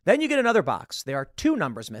 Then you get another box. There are 2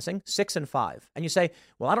 numbers missing, 6 and 5. And you say,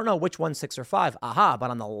 well, I don't know which one's 6 or 5. Aha, but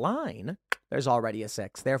on the line, there's already a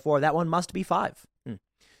 6. Therefore, that one must be 5.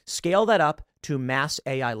 Scale that up to mass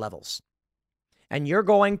AI levels. And you're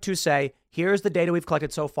going to say, here's the data we've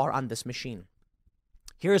collected so far on this machine.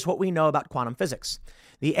 Here's what we know about quantum physics.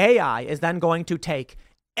 The AI is then going to take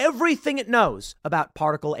everything it knows about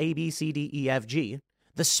particle A, B, C, D, E, F, G,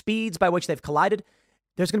 the speeds by which they've collided.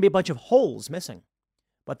 There's going to be a bunch of holes missing.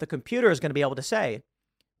 But the computer is going to be able to say,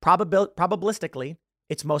 probabilistically,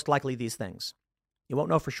 it's most likely these things. You won't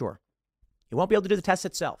know for sure. You won't be able to do the test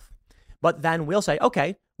itself. But then we'll say,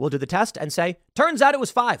 okay, we'll do the test and say, turns out it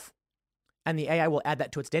was 5. And the AI will add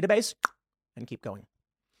that to its database and keep going.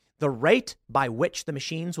 The rate by which the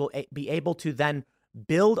machines will be able to then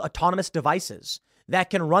build autonomous devices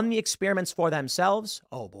that can run the experiments for themselves,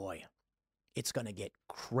 oh boy, it's going to get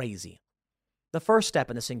crazy. The first step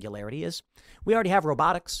in the singularity is we already have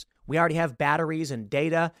robotics. We already have batteries and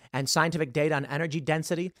data and scientific data on energy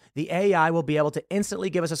density. The AI will be able to instantly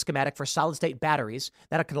give us a schematic for solid state batteries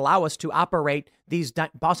that can allow us to operate these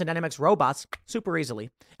Boston Dynamics robots super easily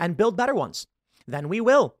and build better ones. Then we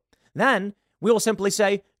will. Then we will simply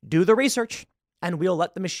say, do the research, and we'll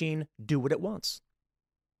let the machine do what it wants.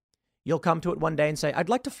 You'll come to it one day and say, I'd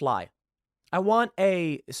like to fly. I want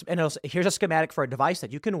here's a schematic for a device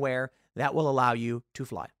that you can wear that will allow you to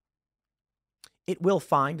fly. It will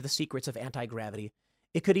find the secrets of anti-gravity.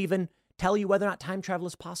 It could even tell you whether or not time travel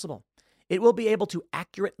is possible. It will be able to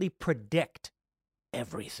accurately predict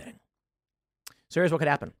everything. So here's what could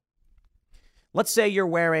happen. Let's say you're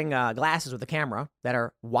wearing glasses with a camera that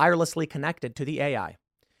are wirelessly connected to the AI.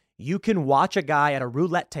 You can watch a guy at a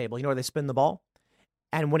roulette table, you know where they spin the ball?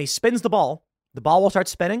 And when he spins the ball will start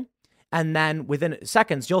spinning. And then within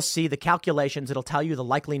seconds, you'll see the calculations. It'll tell you the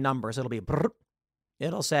likely numbers. It'll be,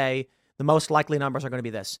 it'll say the most likely numbers are going to be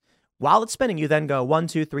this. While it's spinning, you then go 1,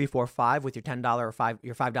 2, 3, 4, 5 with your $10 or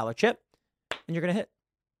your $5 chip, and you're going to hit.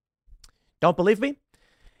 Don't believe me?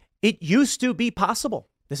 It used to be possible.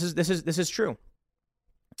 This is true.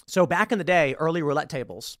 So back in the day, early roulette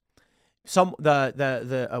tables, what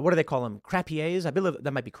do they call them? Crapiers? I believe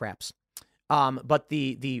that might be craps. But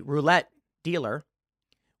the roulette dealer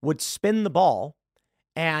would spin the ball,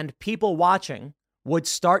 and people watching would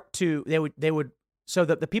start to so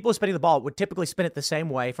that the people spinning the ball would typically spin it the same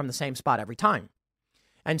way from the same spot every time.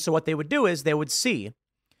 And so what they would do is they would see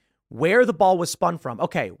where the ball was spun from.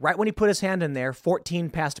 Okay, right when he put his hand in there, 14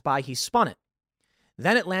 passed by, he spun it.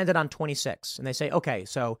 Then it landed on 26. And they say, okay,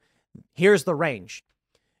 so here's the range.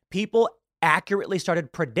 People accurately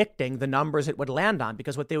started predicting the numbers it would land on,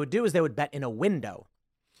 because what they would do is they would bet in a window.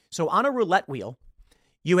 So on a roulette wheel,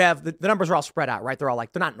 you have the numbers are all spread out, right? They're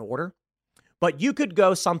not in order. But you could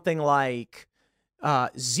go something like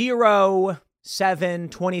 0, 7,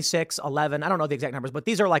 26, 11. I don't know the exact numbers, but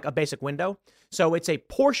these are like a basic window. So it's a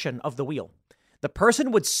portion of the wheel. The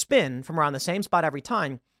person would spin from around the same spot every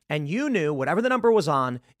time, and you knew whatever the number was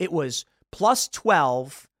on, it was plus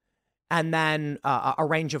 12 and then a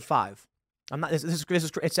range of 5.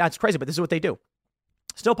 It sounds crazy, but this is what they do.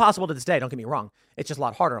 Still possible to this day, don't get me wrong. It's just a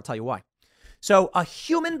lot harder, I'll tell you why. So a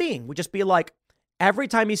human being would just be like, every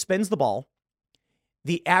time he spins the ball,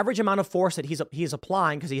 the average amount of force that he's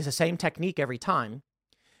applying, because he has the same technique every time,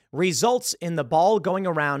 results in the ball going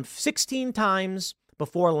around 16 times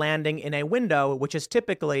before landing in a window, which is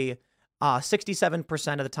typically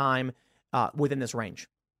 67% of the time within this range.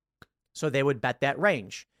 So they would bet that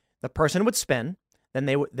range. The person would spin,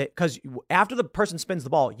 then because after the person spins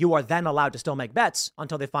the ball, you are then allowed to still make bets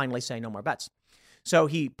until they finally say no more bets. So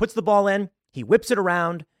he puts the ball in, he whips it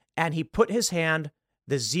around, and he put his hand,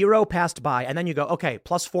 the 0 passed by, and then you go, okay,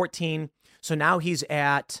 plus 14. So now he's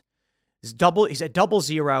at double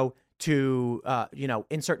 0 to,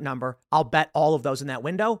 insert number. I'll bet all of those in that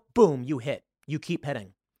window. Boom, you hit. You keep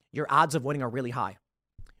hitting. Your odds of winning are really high.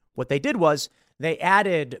 What they did was they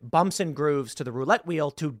added bumps and grooves to the roulette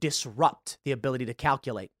wheel to disrupt the ability to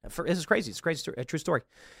calculate. This is crazy. It's a crazy, a true story.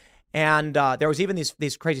 And there was even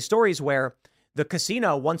these crazy stories where the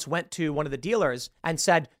casino once went to one of the dealers and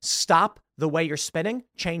said, stop the way you're spinning,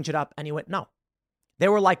 change it up. And he went, no. They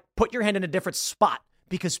were like, put your hand in a different spot,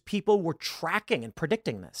 because people were tracking and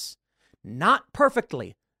predicting this. Not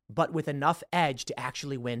perfectly, but with enough edge to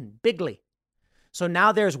actually win bigly. So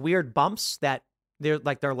now there's weird bumps that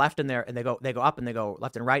they're left and they go up and they go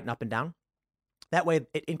left and right and up and down. That way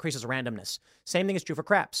it increases randomness. Same thing is true for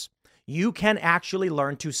craps. You can actually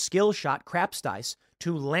learn to skill shot craps dice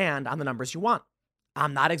to land on the numbers you want.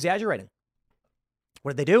 I'm not exaggerating.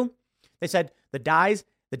 What did they do? They said the dice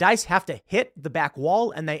have to hit the back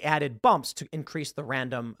wall, and they added bumps to increase the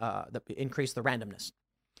randomness.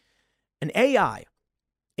 An AI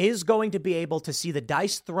is going to be able to see the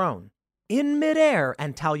dice thrown in midair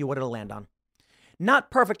and tell you what it'll land on. Not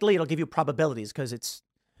perfectly, it'll give you probabilities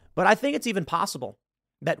but I think it's even possible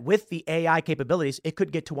that with the AI capabilities, it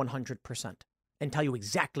could get to 100% and tell you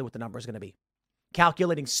exactly what the number is going to be.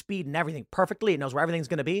 Calculating speed and everything perfectly, it knows where everything's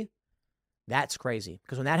going to be. That's crazy,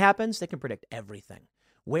 because when that happens, they can predict everything,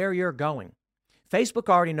 where you're going. Facebook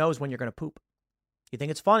already knows when you're going to poop. You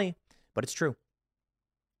think it's funny, but it's true.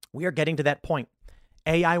 We are getting to that point.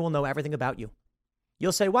 AI will know everything about you.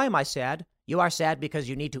 You'll say, why am I sad? You are sad because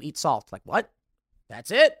you need to eat salt. Like, what?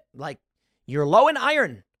 That's it? Like, you're low in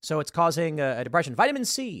iron, so it's causing a depression. Vitamin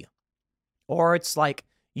C. Or it's like,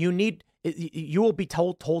 you will be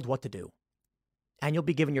told what to do. And you'll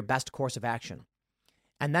be given your best course of action.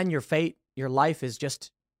 And then your fate, your life is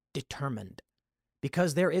just determined.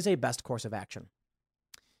 Because there is a best course of action.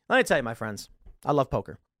 Let me tell you, my friends, I love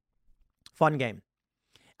poker. Fun game.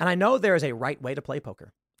 And I know there is a right way to play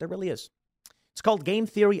poker. There really is. It's called Game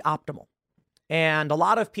Theory Optimal. And a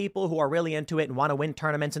lot of people who are really into it and want to win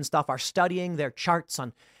tournaments and stuff are studying their charts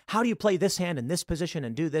on how do you play this hand in this position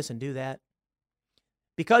and do this and do that.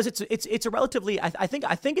 Because it's a relatively, I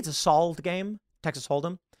think it's a solved game, Texas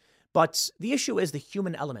Hold'em. But the issue is the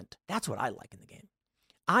human element. That's what I like in the game.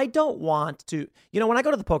 I don't want to, when I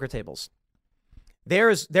go to the poker tables,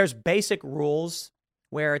 there's basic rules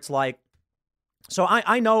where it's like, so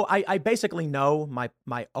I basically know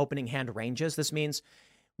my opening hand ranges. This means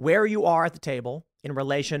where you are at the table in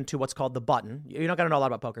relation to what's called the button. You're not going to know a lot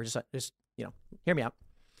about poker. Just hear me out.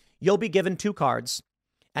 You'll be given two cards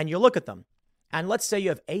and you look at them. And let's say you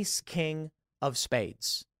have ace, king of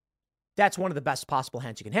spades. That's one of the best possible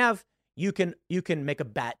hands you can have. You can make a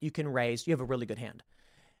bet. You can raise. You have a really good hand.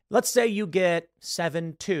 Let's say you get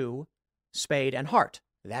 7-2 spade and heart.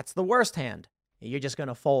 That's the worst hand. You're just going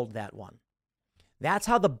to fold that one. That's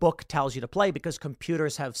how the book tells you to play because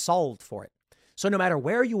computers have solved for it. So no matter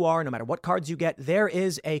where you are, no matter what cards you get, there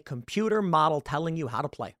is a computer model telling you how to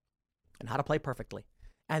play and how to play perfectly.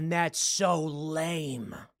 And that's so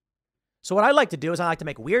lame. So what I like to do is I like to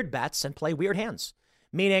make weird bets and play weird hands.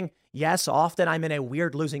 Meaning, yes, often I'm in a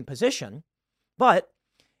weird losing position, but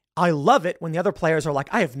I love it when the other players are like,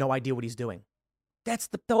 I have no idea what he's doing. That's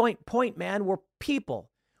the point, man. We're people.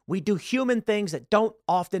 We do human things that don't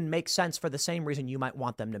often make sense for the same reason you might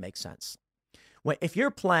want them to make sense. If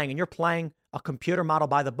you're playing a computer model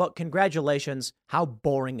by the book, congratulations. How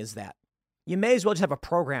boring is that? You may as well just have a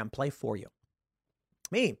program play for you.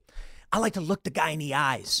 Me, I like to look the guy in the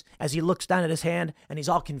eyes as he looks down at his hand and he's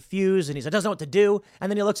all confused and he doesn't know what to do.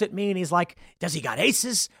 And then he looks at me and he's like, does he got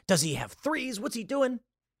aces? Does he have threes? What's he doing?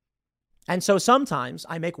 And so sometimes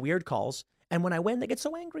I make weird calls and when I win, they get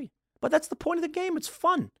so angry. But that's the point of the game. It's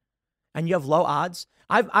fun. And you have low odds.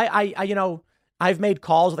 I've made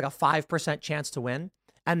calls with like a 5% chance to win.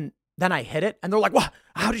 And then I hit it and they're like, what?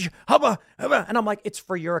 How did you? And I'm like, it's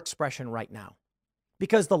for your expression right now.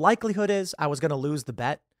 Because the likelihood is I was going to lose the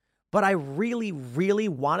bet. But I really, really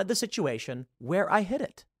wanted the situation where I hit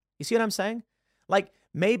it. You see what I'm saying? Like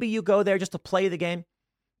maybe you go there just to play the game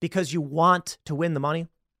because you want to win the money.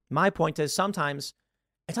 My point is sometimes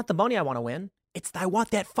it's not the money I want to win. It's I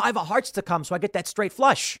want that 5 of hearts to come so I get that straight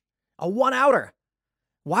flush, a 1-outer.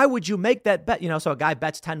 Why would you make that bet? So a guy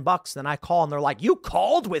bets $10, then I call and they're like, you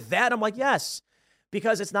called with that? I'm like, yes,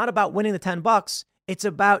 because it's not about winning the $10. It's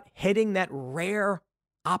about hitting that rare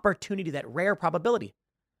opportunity, that rare probability.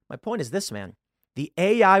 My point is this, man. The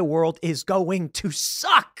AI world is going to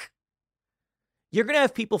suck. You're going to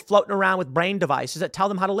have people floating around with brain devices that tell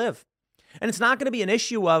them how to live. And it's not going to be an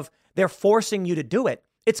issue of they're forcing you to do it.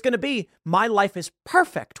 It's going to be my life is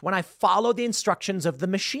perfect when I follow the instructions of the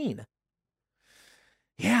machine.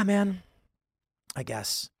 Yeah, man, I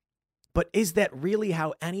guess. But is that really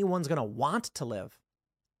how anyone's going to want to live?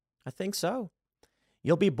 I think so.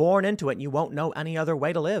 You'll be born into it and you won't know any other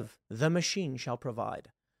way to live. The machine shall provide.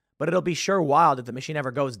 But it'll be sure wild if the machine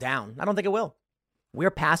ever goes down. I don't think it will.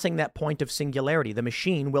 We're passing that point of singularity. The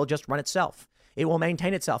machine will just run itself. It will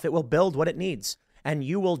maintain itself. It will build what it needs. And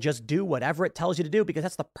you will just do whatever it tells you to do because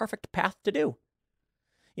that's the perfect path to do.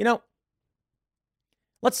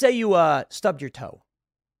 Let's say you stubbed your toe.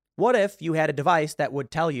 What if you had a device that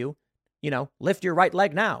would tell you, lift your right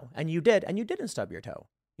leg now? And you did, and you didn't stub your toe.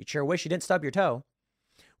 You sure wish you didn't stub your toe.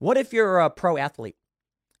 What if you're a pro athlete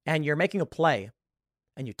and you're making a play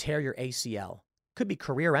and you tear your ACL? Could be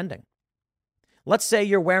career ending. Let's say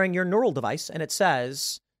you're wearing your neural device and it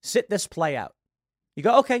says, sit this play out. You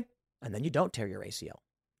go, okay. And then you don't tear your ACL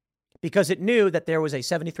because it knew that there was a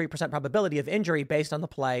 73% probability of injury based on the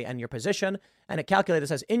play and your position. And it calculated,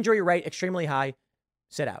 says injury rate extremely high,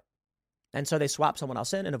 sit out. And so they swap someone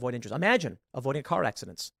else in and avoid injuries. Imagine avoiding car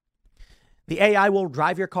accidents. The AI will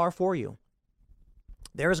drive your car for you.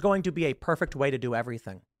 There is going to be a perfect way to do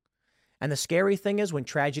everything. And the scary thing is when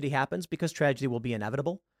tragedy happens, because tragedy will be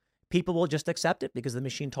inevitable, people will just accept it because the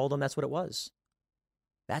machine told them that's what it was.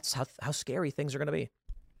 That's how scary things are going to be.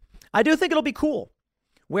 I do think it'll be cool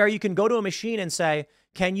where you can go to a machine and say,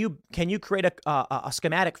 can you create a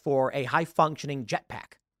schematic for a high functioning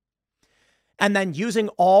jetpack? And then using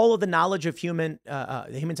all of the knowledge of humans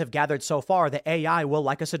have gathered so far, the AI will,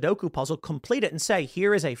 like a Sudoku puzzle, complete it and say,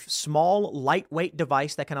 here is a small, lightweight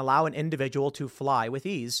device that can allow an individual to fly with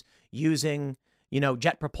ease using,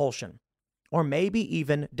 jet propulsion, or maybe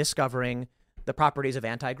even discovering the properties of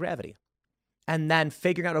anti-gravity, and then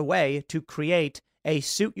figuring out a way to create a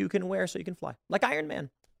suit you can wear so you can fly, like Iron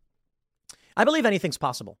Man. I believe anything's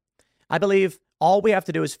possible. I believe all we have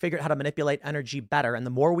to do is figure out how to manipulate energy better. And the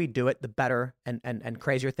more we do it, the better and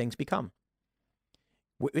crazier things become.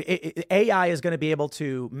 AI is going to be able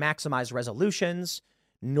to maximize resolutions,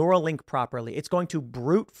 Neuralink properly. It's going to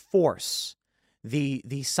brute force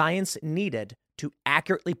the science needed to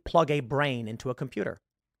accurately plug a brain into a computer.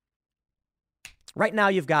 Right now,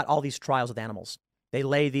 you've got all these trials with animals. They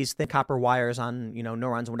lay these thin copper wires on,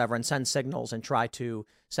 neurons or whatever and send signals and try to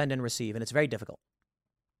send and receive. And it's very difficult.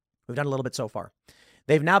 We've done a little bit so far.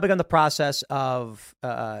 They've now begun the process of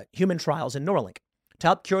human trials in Neuralink to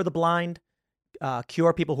help cure the blind,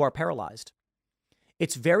 cure people who are paralyzed.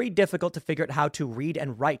 It's very difficult to figure out how to read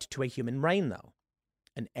and write to a human brain, though.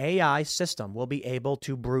 An AI system will be able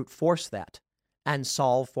to brute force that and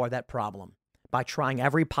solve for that problem by trying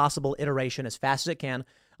every possible iteration as fast as it can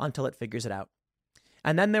until it figures it out.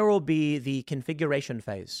 And then there will be the configuration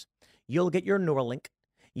phase. You'll get your Neuralink.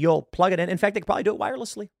 You'll plug it in. In fact, they could probably do it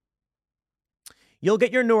wirelessly. You'll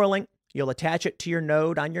get your Neuralink. You'll attach it to your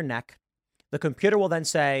node on your neck. The computer will then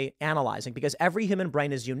say, analyzing, because every human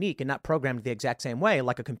brain is unique and not programmed the exact same way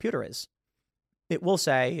like a computer is. It will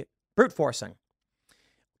say, brute forcing,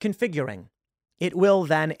 configuring. It will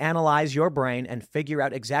then analyze your brain and figure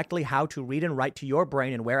out exactly how to read and write to your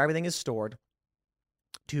brain and where everything is stored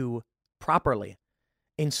to properly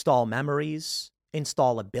install memories,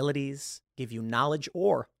 install abilities, give you knowledge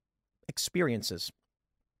or experiences.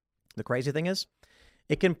 The crazy thing is,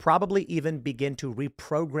 it can probably even begin to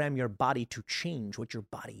reprogram your body to change what your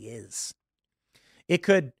body is.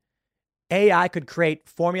 AI could create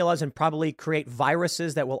formulas and probably create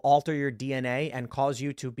viruses that will alter your DNA and cause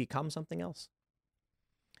you to become something else.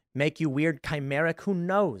 Make you weird, chimeric. Who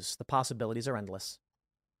knows? The possibilities are endless.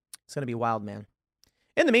 It's going to be wild, man.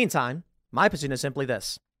 In the meantime, my position is simply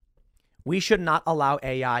this. We should not allow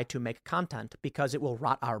AI to make content because it will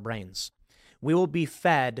rot our brains. We will be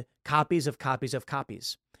fed copies of copies of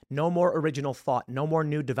copies. No more original thought, no more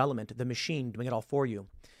new development, the machine doing it all for you.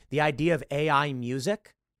 The idea of AI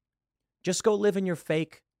music, just go live in your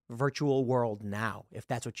fake virtual world now, if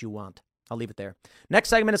that's what you want. I'll leave it there. Next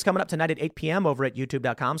segment is coming up tonight at 8 p.m. over at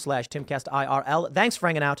youtube.com/TimCastIRL. Thanks for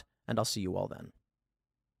hanging out, and I'll see you all then.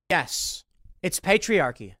 Yes, it's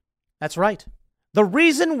patriarchy. That's right. The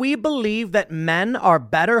reason we believe that men are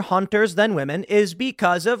better hunters than women is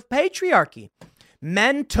because of patriarchy.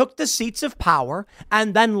 Men took the seats of power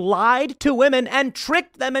and then lied to women and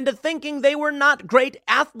tricked them into thinking they were not great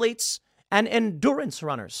athletes and endurance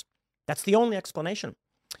runners. That's the only explanation.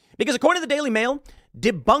 Because according to the Daily Mail,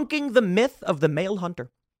 debunking the myth of the male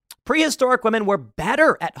hunter, prehistoric women were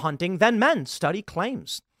better at hunting than men, study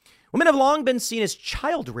claims. Women have long been seen as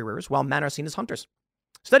child rearers, while men are seen as hunters.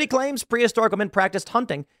 Study claims prehistoric women practiced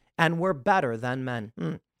hunting and were better than men.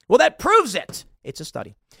 Well, that proves it. It's a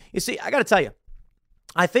study. You see, I got to tell you,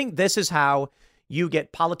 I think this is how you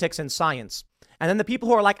get politics and science. And then the people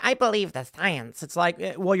who are like, I believe the science. It's like,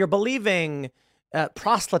 well, you're believing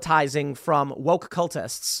proselytizing from woke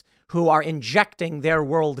cultists who are injecting their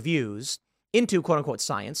worldviews into quote unquote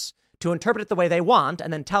science to interpret it the way they want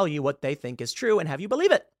and then tell you what they think is true and have you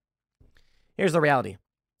believe it. Here's the reality.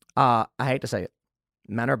 I hate to say it.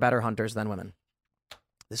 Men are better hunters than women.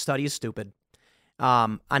 This study is stupid.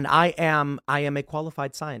 And I am a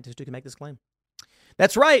qualified scientist who can make this claim.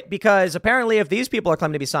 That's right, because apparently if these people are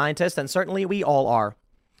claiming to be scientists, then certainly we all are.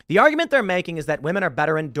 The argument they're making is that women are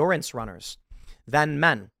better endurance runners than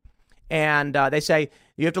men. And they say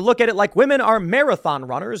you have to look at it like women are marathon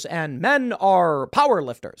runners and men are power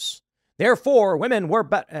lifters. Therefore, women were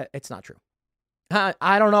better. It's not true.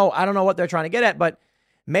 I don't know. I don't know what they're trying to get at, but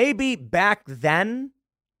maybe back then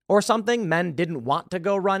or something, men didn't want to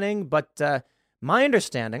go running. But my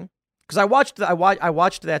understanding, because I watched a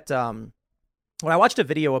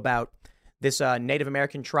video about this Native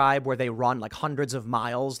American tribe where they run like hundreds of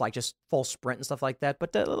miles, like just full sprint and stuff like that.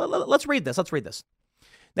 But let's read this.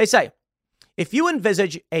 They say, if you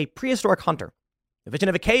envisage a prehistoric hunter, the vision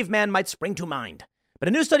of a caveman might spring to mind. But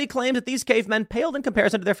a new study claims that these cavemen paled in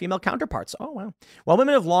comparison to their female counterparts. Oh, wow. While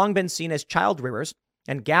women have long been seen as child rearers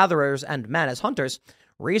and gatherers and men as hunters,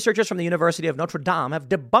 researchers from the University of Notre Dame have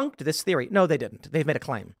debunked this theory. No, they didn't. They've made a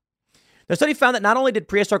claim. The study found that not only did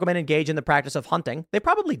prehistoric women engage in the practice of hunting, they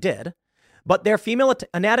probably did, but their female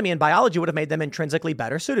anatomy and biology would have made them intrinsically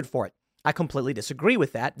better suited for it. I completely disagree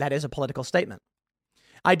with that. That is a political statement.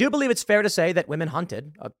 I do believe it's fair to say that women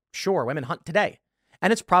hunted. Sure, women hunt today.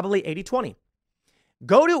 And it's probably 80-20.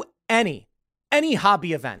 Go to any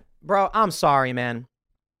hobby event. Bro, I'm sorry, man.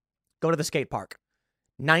 Go to the skate park.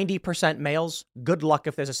 90% males. Good luck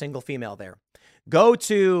if there's a single female there. Go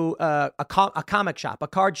to a comic shop, a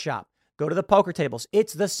card shop. Go to the poker tables.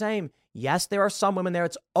 It's the same. Yes, there are some women there.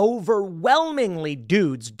 It's overwhelmingly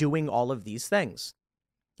dudes doing all of these things.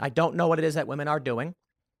 I don't know what it is that women are doing.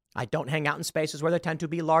 I don't hang out in spaces where there tend to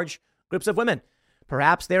be large groups of women.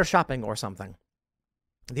 Perhaps they're shopping or something.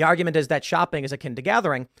 The argument is that shopping is akin to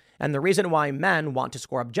gathering, and the reason why men want to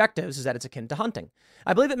score objectives is that it's akin to hunting.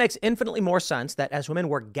 I believe it makes infinitely more sense that as women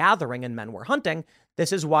were gathering and men were hunting,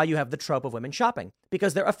 this is why you have the trope of women shopping,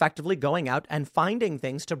 because they're effectively going out and finding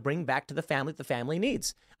things to bring back to the family that the family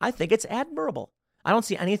needs. I think it's admirable. I don't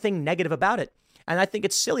see anything negative about it. And I think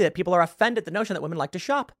it's silly that people are offended at the notion that women like to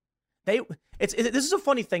shop. This is a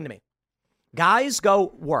funny thing to me. Guys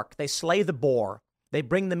go work. They slay the boar. They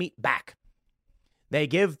bring the meat back. They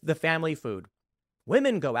give the family food.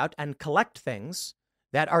 Women go out and collect things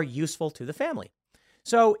that are useful to the family.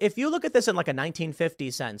 So if you look at this in like a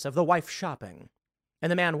 1950s sense of the wife shopping and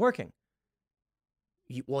the man working,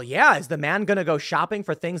 well, yeah, is the man going to go shopping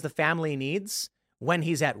for things the family needs when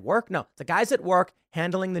he's at work? No, the guy's at work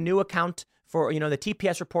handling the new account for, the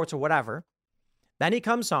TPS reports or whatever. Then he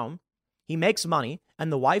comes home, he makes money, and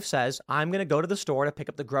the wife says, I'm going to go to the store to pick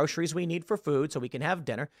up the groceries we need for food so we can have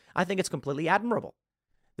dinner. I think it's completely admirable.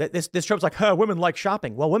 This trope's like, women like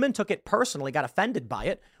shopping. Well, women took it personally, got offended by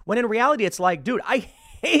it, when in reality, it's like, dude, I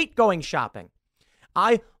hate going shopping.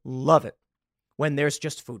 I love it when there's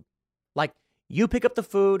just food. Like, you pick up the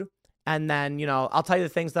food, and then, I'll tell you the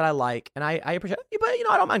things that I like, and I appreciate it. But,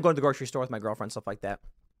 I don't mind going to the grocery store with my girlfriend, stuff like that.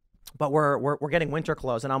 But we're getting winter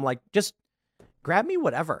clothes, and I'm like, just grab me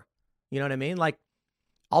whatever. You know what I mean? Like,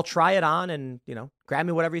 I'll try it on and, grab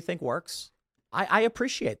me whatever you think works. I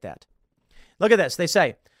appreciate that. Look at this. They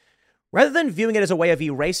say, rather than viewing it as a way of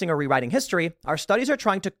erasing or rewriting history, our studies are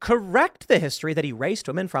trying to correct the history that erased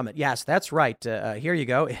women from it. Yes, that's right. Here you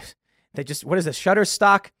go. What is this?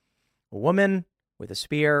 Shutterstock, a woman with a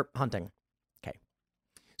spear hunting. Okay.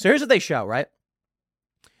 So here's what they show, right?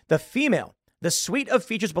 The suite of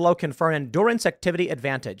features below confer an endurance activity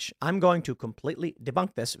advantage. I'm going to completely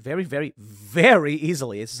debunk this very, very, very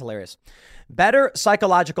easily. This is hilarious. Better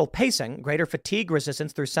psychological pacing, greater fatigue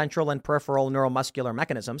resistance through central and peripheral neuromuscular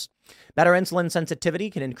mechanisms. Better insulin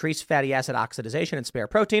sensitivity can increase fatty acid oxidation and spare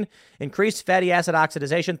protein. Increased fatty acid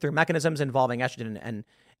oxidation through mechanisms involving estrogen and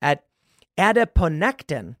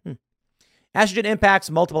adiponectin. Estrogen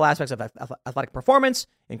impacts multiple aspects of athletic performance.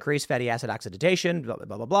 Increased fatty acid oxidation, blah,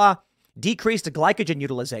 blah, blah, blah. Decreased glycogen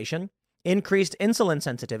utilization, increased insulin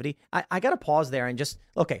sensitivity. I got to pause there and just,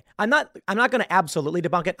 okay, I'm not going to absolutely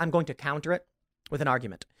debunk it. I'm going to counter it with an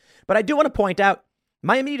argument. But I do want to point out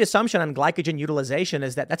my immediate assumption on glycogen utilization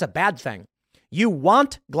is that that's a bad thing. You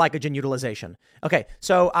want glycogen utilization. Okay,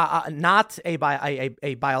 so not a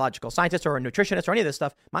biological scientist or a nutritionist or any of this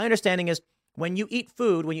stuff. My understanding is when you eat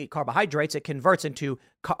food, when you eat carbohydrates, it converts into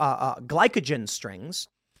glycogen strings,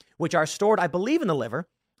 which are stored, I believe, in the liver.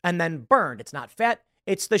 And then burned. It's not fat.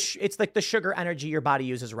 It's like the sugar energy your body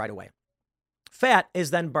uses right away. Fat is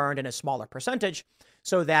then burned in a smaller percentage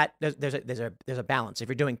so that there's a balance. If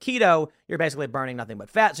you're doing keto, you're basically burning nothing but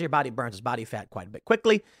fat. So your body burns its body fat quite a bit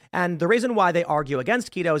quickly. And the reason why they argue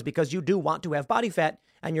against keto is because you do want to have body fat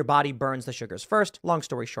and your body burns the sugars first. Long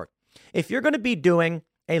story short, if you're going to be doing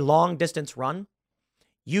a long distance run,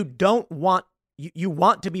 you want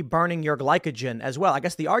to be burning your glycogen as well. I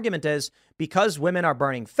guess the argument is because women are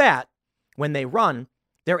burning fat when they run,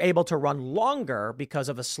 they're able to run longer because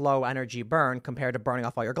of a slow energy burn compared to burning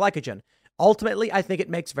off all your glycogen. Ultimately, I think it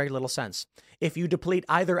makes very little sense. If you deplete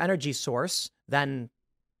either energy source, then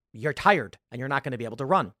you're tired and you're not going to be able to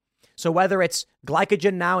run. So whether it's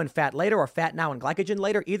glycogen now and fat later or fat now and glycogen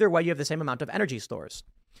later, either way, you have the same amount of energy stores.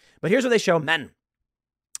 But here's what they show men.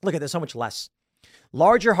 Look at this, so much less.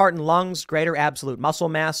 Larger heart and lungs, greater absolute muscle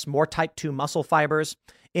mass, more type 2 muscle fibers,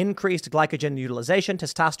 increased glycogen utilization,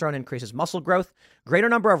 testosterone increases muscle growth, greater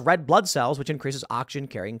number of red blood cells, which increases oxygen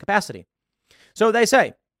carrying capacity. So they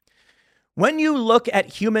say, when you look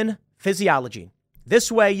at human physiology,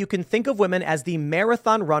 this way you can think of women as the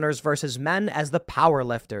marathon runners versus men as the power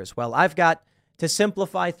lifters. Well, I've got to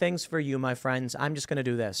simplify things for you, my friends. I'm just going to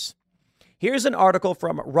do this. Here's an article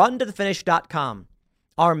from runtothefinish.com.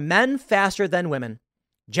 Are men faster than women?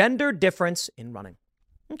 Gender difference in running.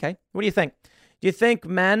 Okay, what do you think? Do you think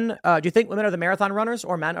women are the marathon runners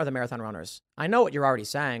or men are the marathon runners? I know what you're already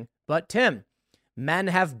saying, but Tim, men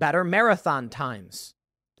have better marathon times.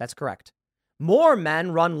 That's correct. More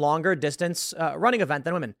men run longer distance running event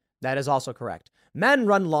than women. That is also correct. Men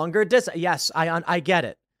run longer distance. Yes, I get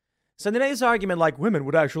it. So they make this argument like women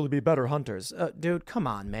would actually be better hunters. Dude, come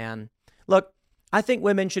on, man. Look, I think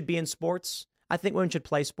women should be in sports. I think women should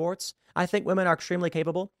play sports. I think women are extremely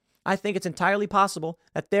capable. I think it's entirely possible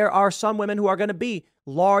that there are some women who are going to be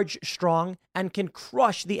large, strong, and can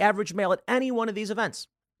crush the average male at any one of these events.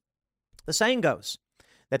 The saying goes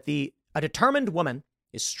that a determined woman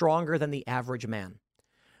is stronger than the average man,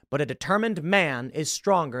 but a determined man is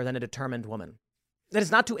stronger than a determined woman. That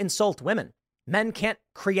is not to insult women. Men can't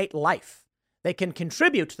create life. They can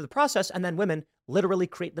contribute to the process, and then women literally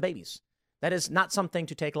create the babies. That is not something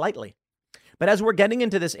to take lightly. But as we're getting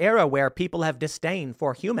into this era where people have disdain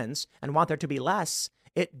for humans and want there to be less,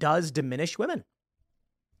 it does diminish women.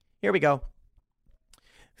 Here we go.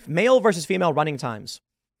 Male versus female running times.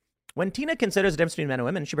 When Tina considers the difference between men and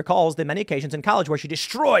women, she recalls the many occasions in college where she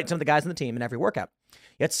destroyed some of the guys on the team in every workout.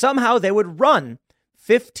 Yet somehow they would run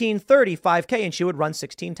 15:30 5K and she would run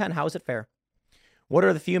 16:10. How is it fair? What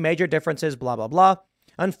are the few major differences? Blah, blah, blah.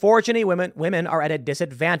 Unfortunately, women are at a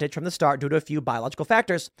disadvantage from the start due to a few biological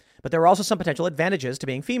factors, but there are also some potential advantages to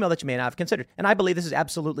being female that you may not have considered. And I believe this is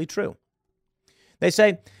absolutely true. They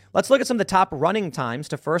say, let's look at some of the top running times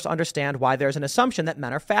to first understand why there's an assumption that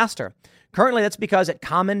men are faster. Currently, that's because at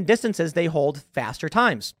common distances, they hold faster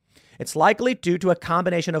times. It's likely due to a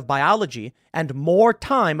combination of biology and more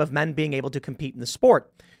time of men being able to compete in the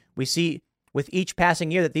sport. We see with each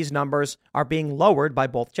passing year that these numbers are being lowered by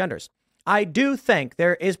both genders. I do think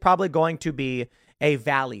there is probably going to be a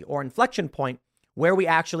valley or inflection point where we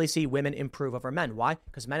actually see women improve over men. Why?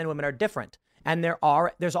 Because men and women are different. And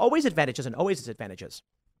there's always advantages and always disadvantages.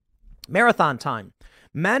 Marathon time.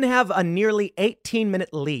 Men have a nearly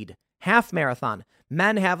 18-minute lead. Half marathon.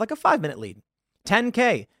 Men have like a 5-minute lead.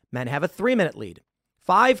 10K. Men have a 3-minute lead.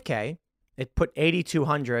 5K. It put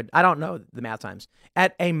 8,200. I don't know the math times.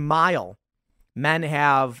 At a mile, men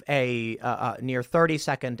have a near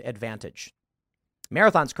 30-second advantage.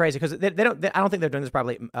 Marathon's crazy because I don't think they're doing this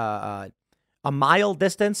probably a mile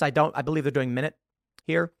distance. I believe they're doing minute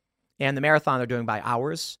here. And the marathon they're doing by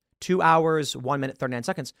hours, 2 hours, 1 minute, 39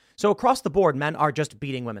 seconds. So across the board, men are just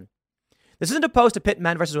beating women. This isn't opposed to pit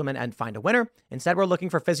men versus women and find a winner. Instead, we're looking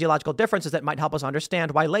for physiological differences that might help us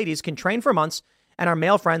understand why ladies can train for months and our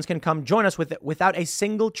male friends can come join us without a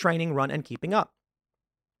single training run and keeping up.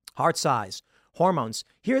 Heart size, hormones.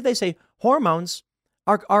 Here they say hormones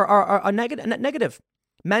are negative.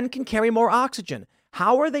 Men can carry more oxygen.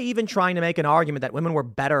 How are they even trying to make an argument that women were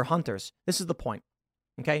better hunters? This is the point.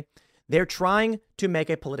 Okay. They're trying to make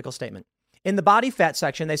a political statement. In the body fat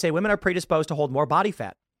section, they say women are predisposed to hold more body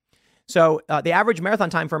fat. So the average marathon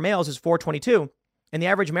time for males is 4:22, and the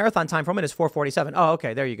average marathon time for women is 4:47. Oh,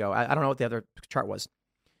 okay, there you go. I don't know what the other chart was.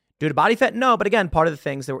 Due to body fat? No, but again, part of the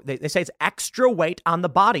things, they say it's extra weight on the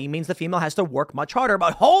body means the female has to work much harder.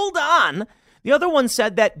 But hold on. The other one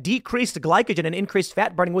said that decreased glycogen and increased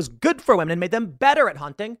fat burning was good for women and made them better at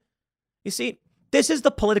hunting. You see, this is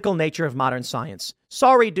the political nature of modern science.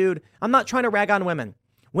 Sorry, dude. I'm not trying to rag on women.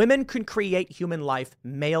 Women can create human life.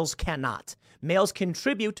 Males cannot. Males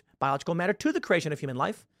contribute biological matter to the creation of human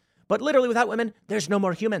life. But literally without women, there's no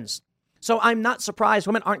more humans. So I'm not surprised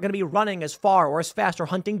women aren't going to be running as far or as fast or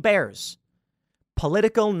hunting bears.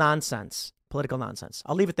 Political nonsense. Political nonsense.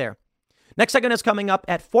 I'll leave it there. Next segment is coming up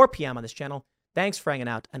at 4 p.m. on this channel. Thanks for hanging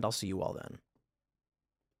out, and I'll see you all then.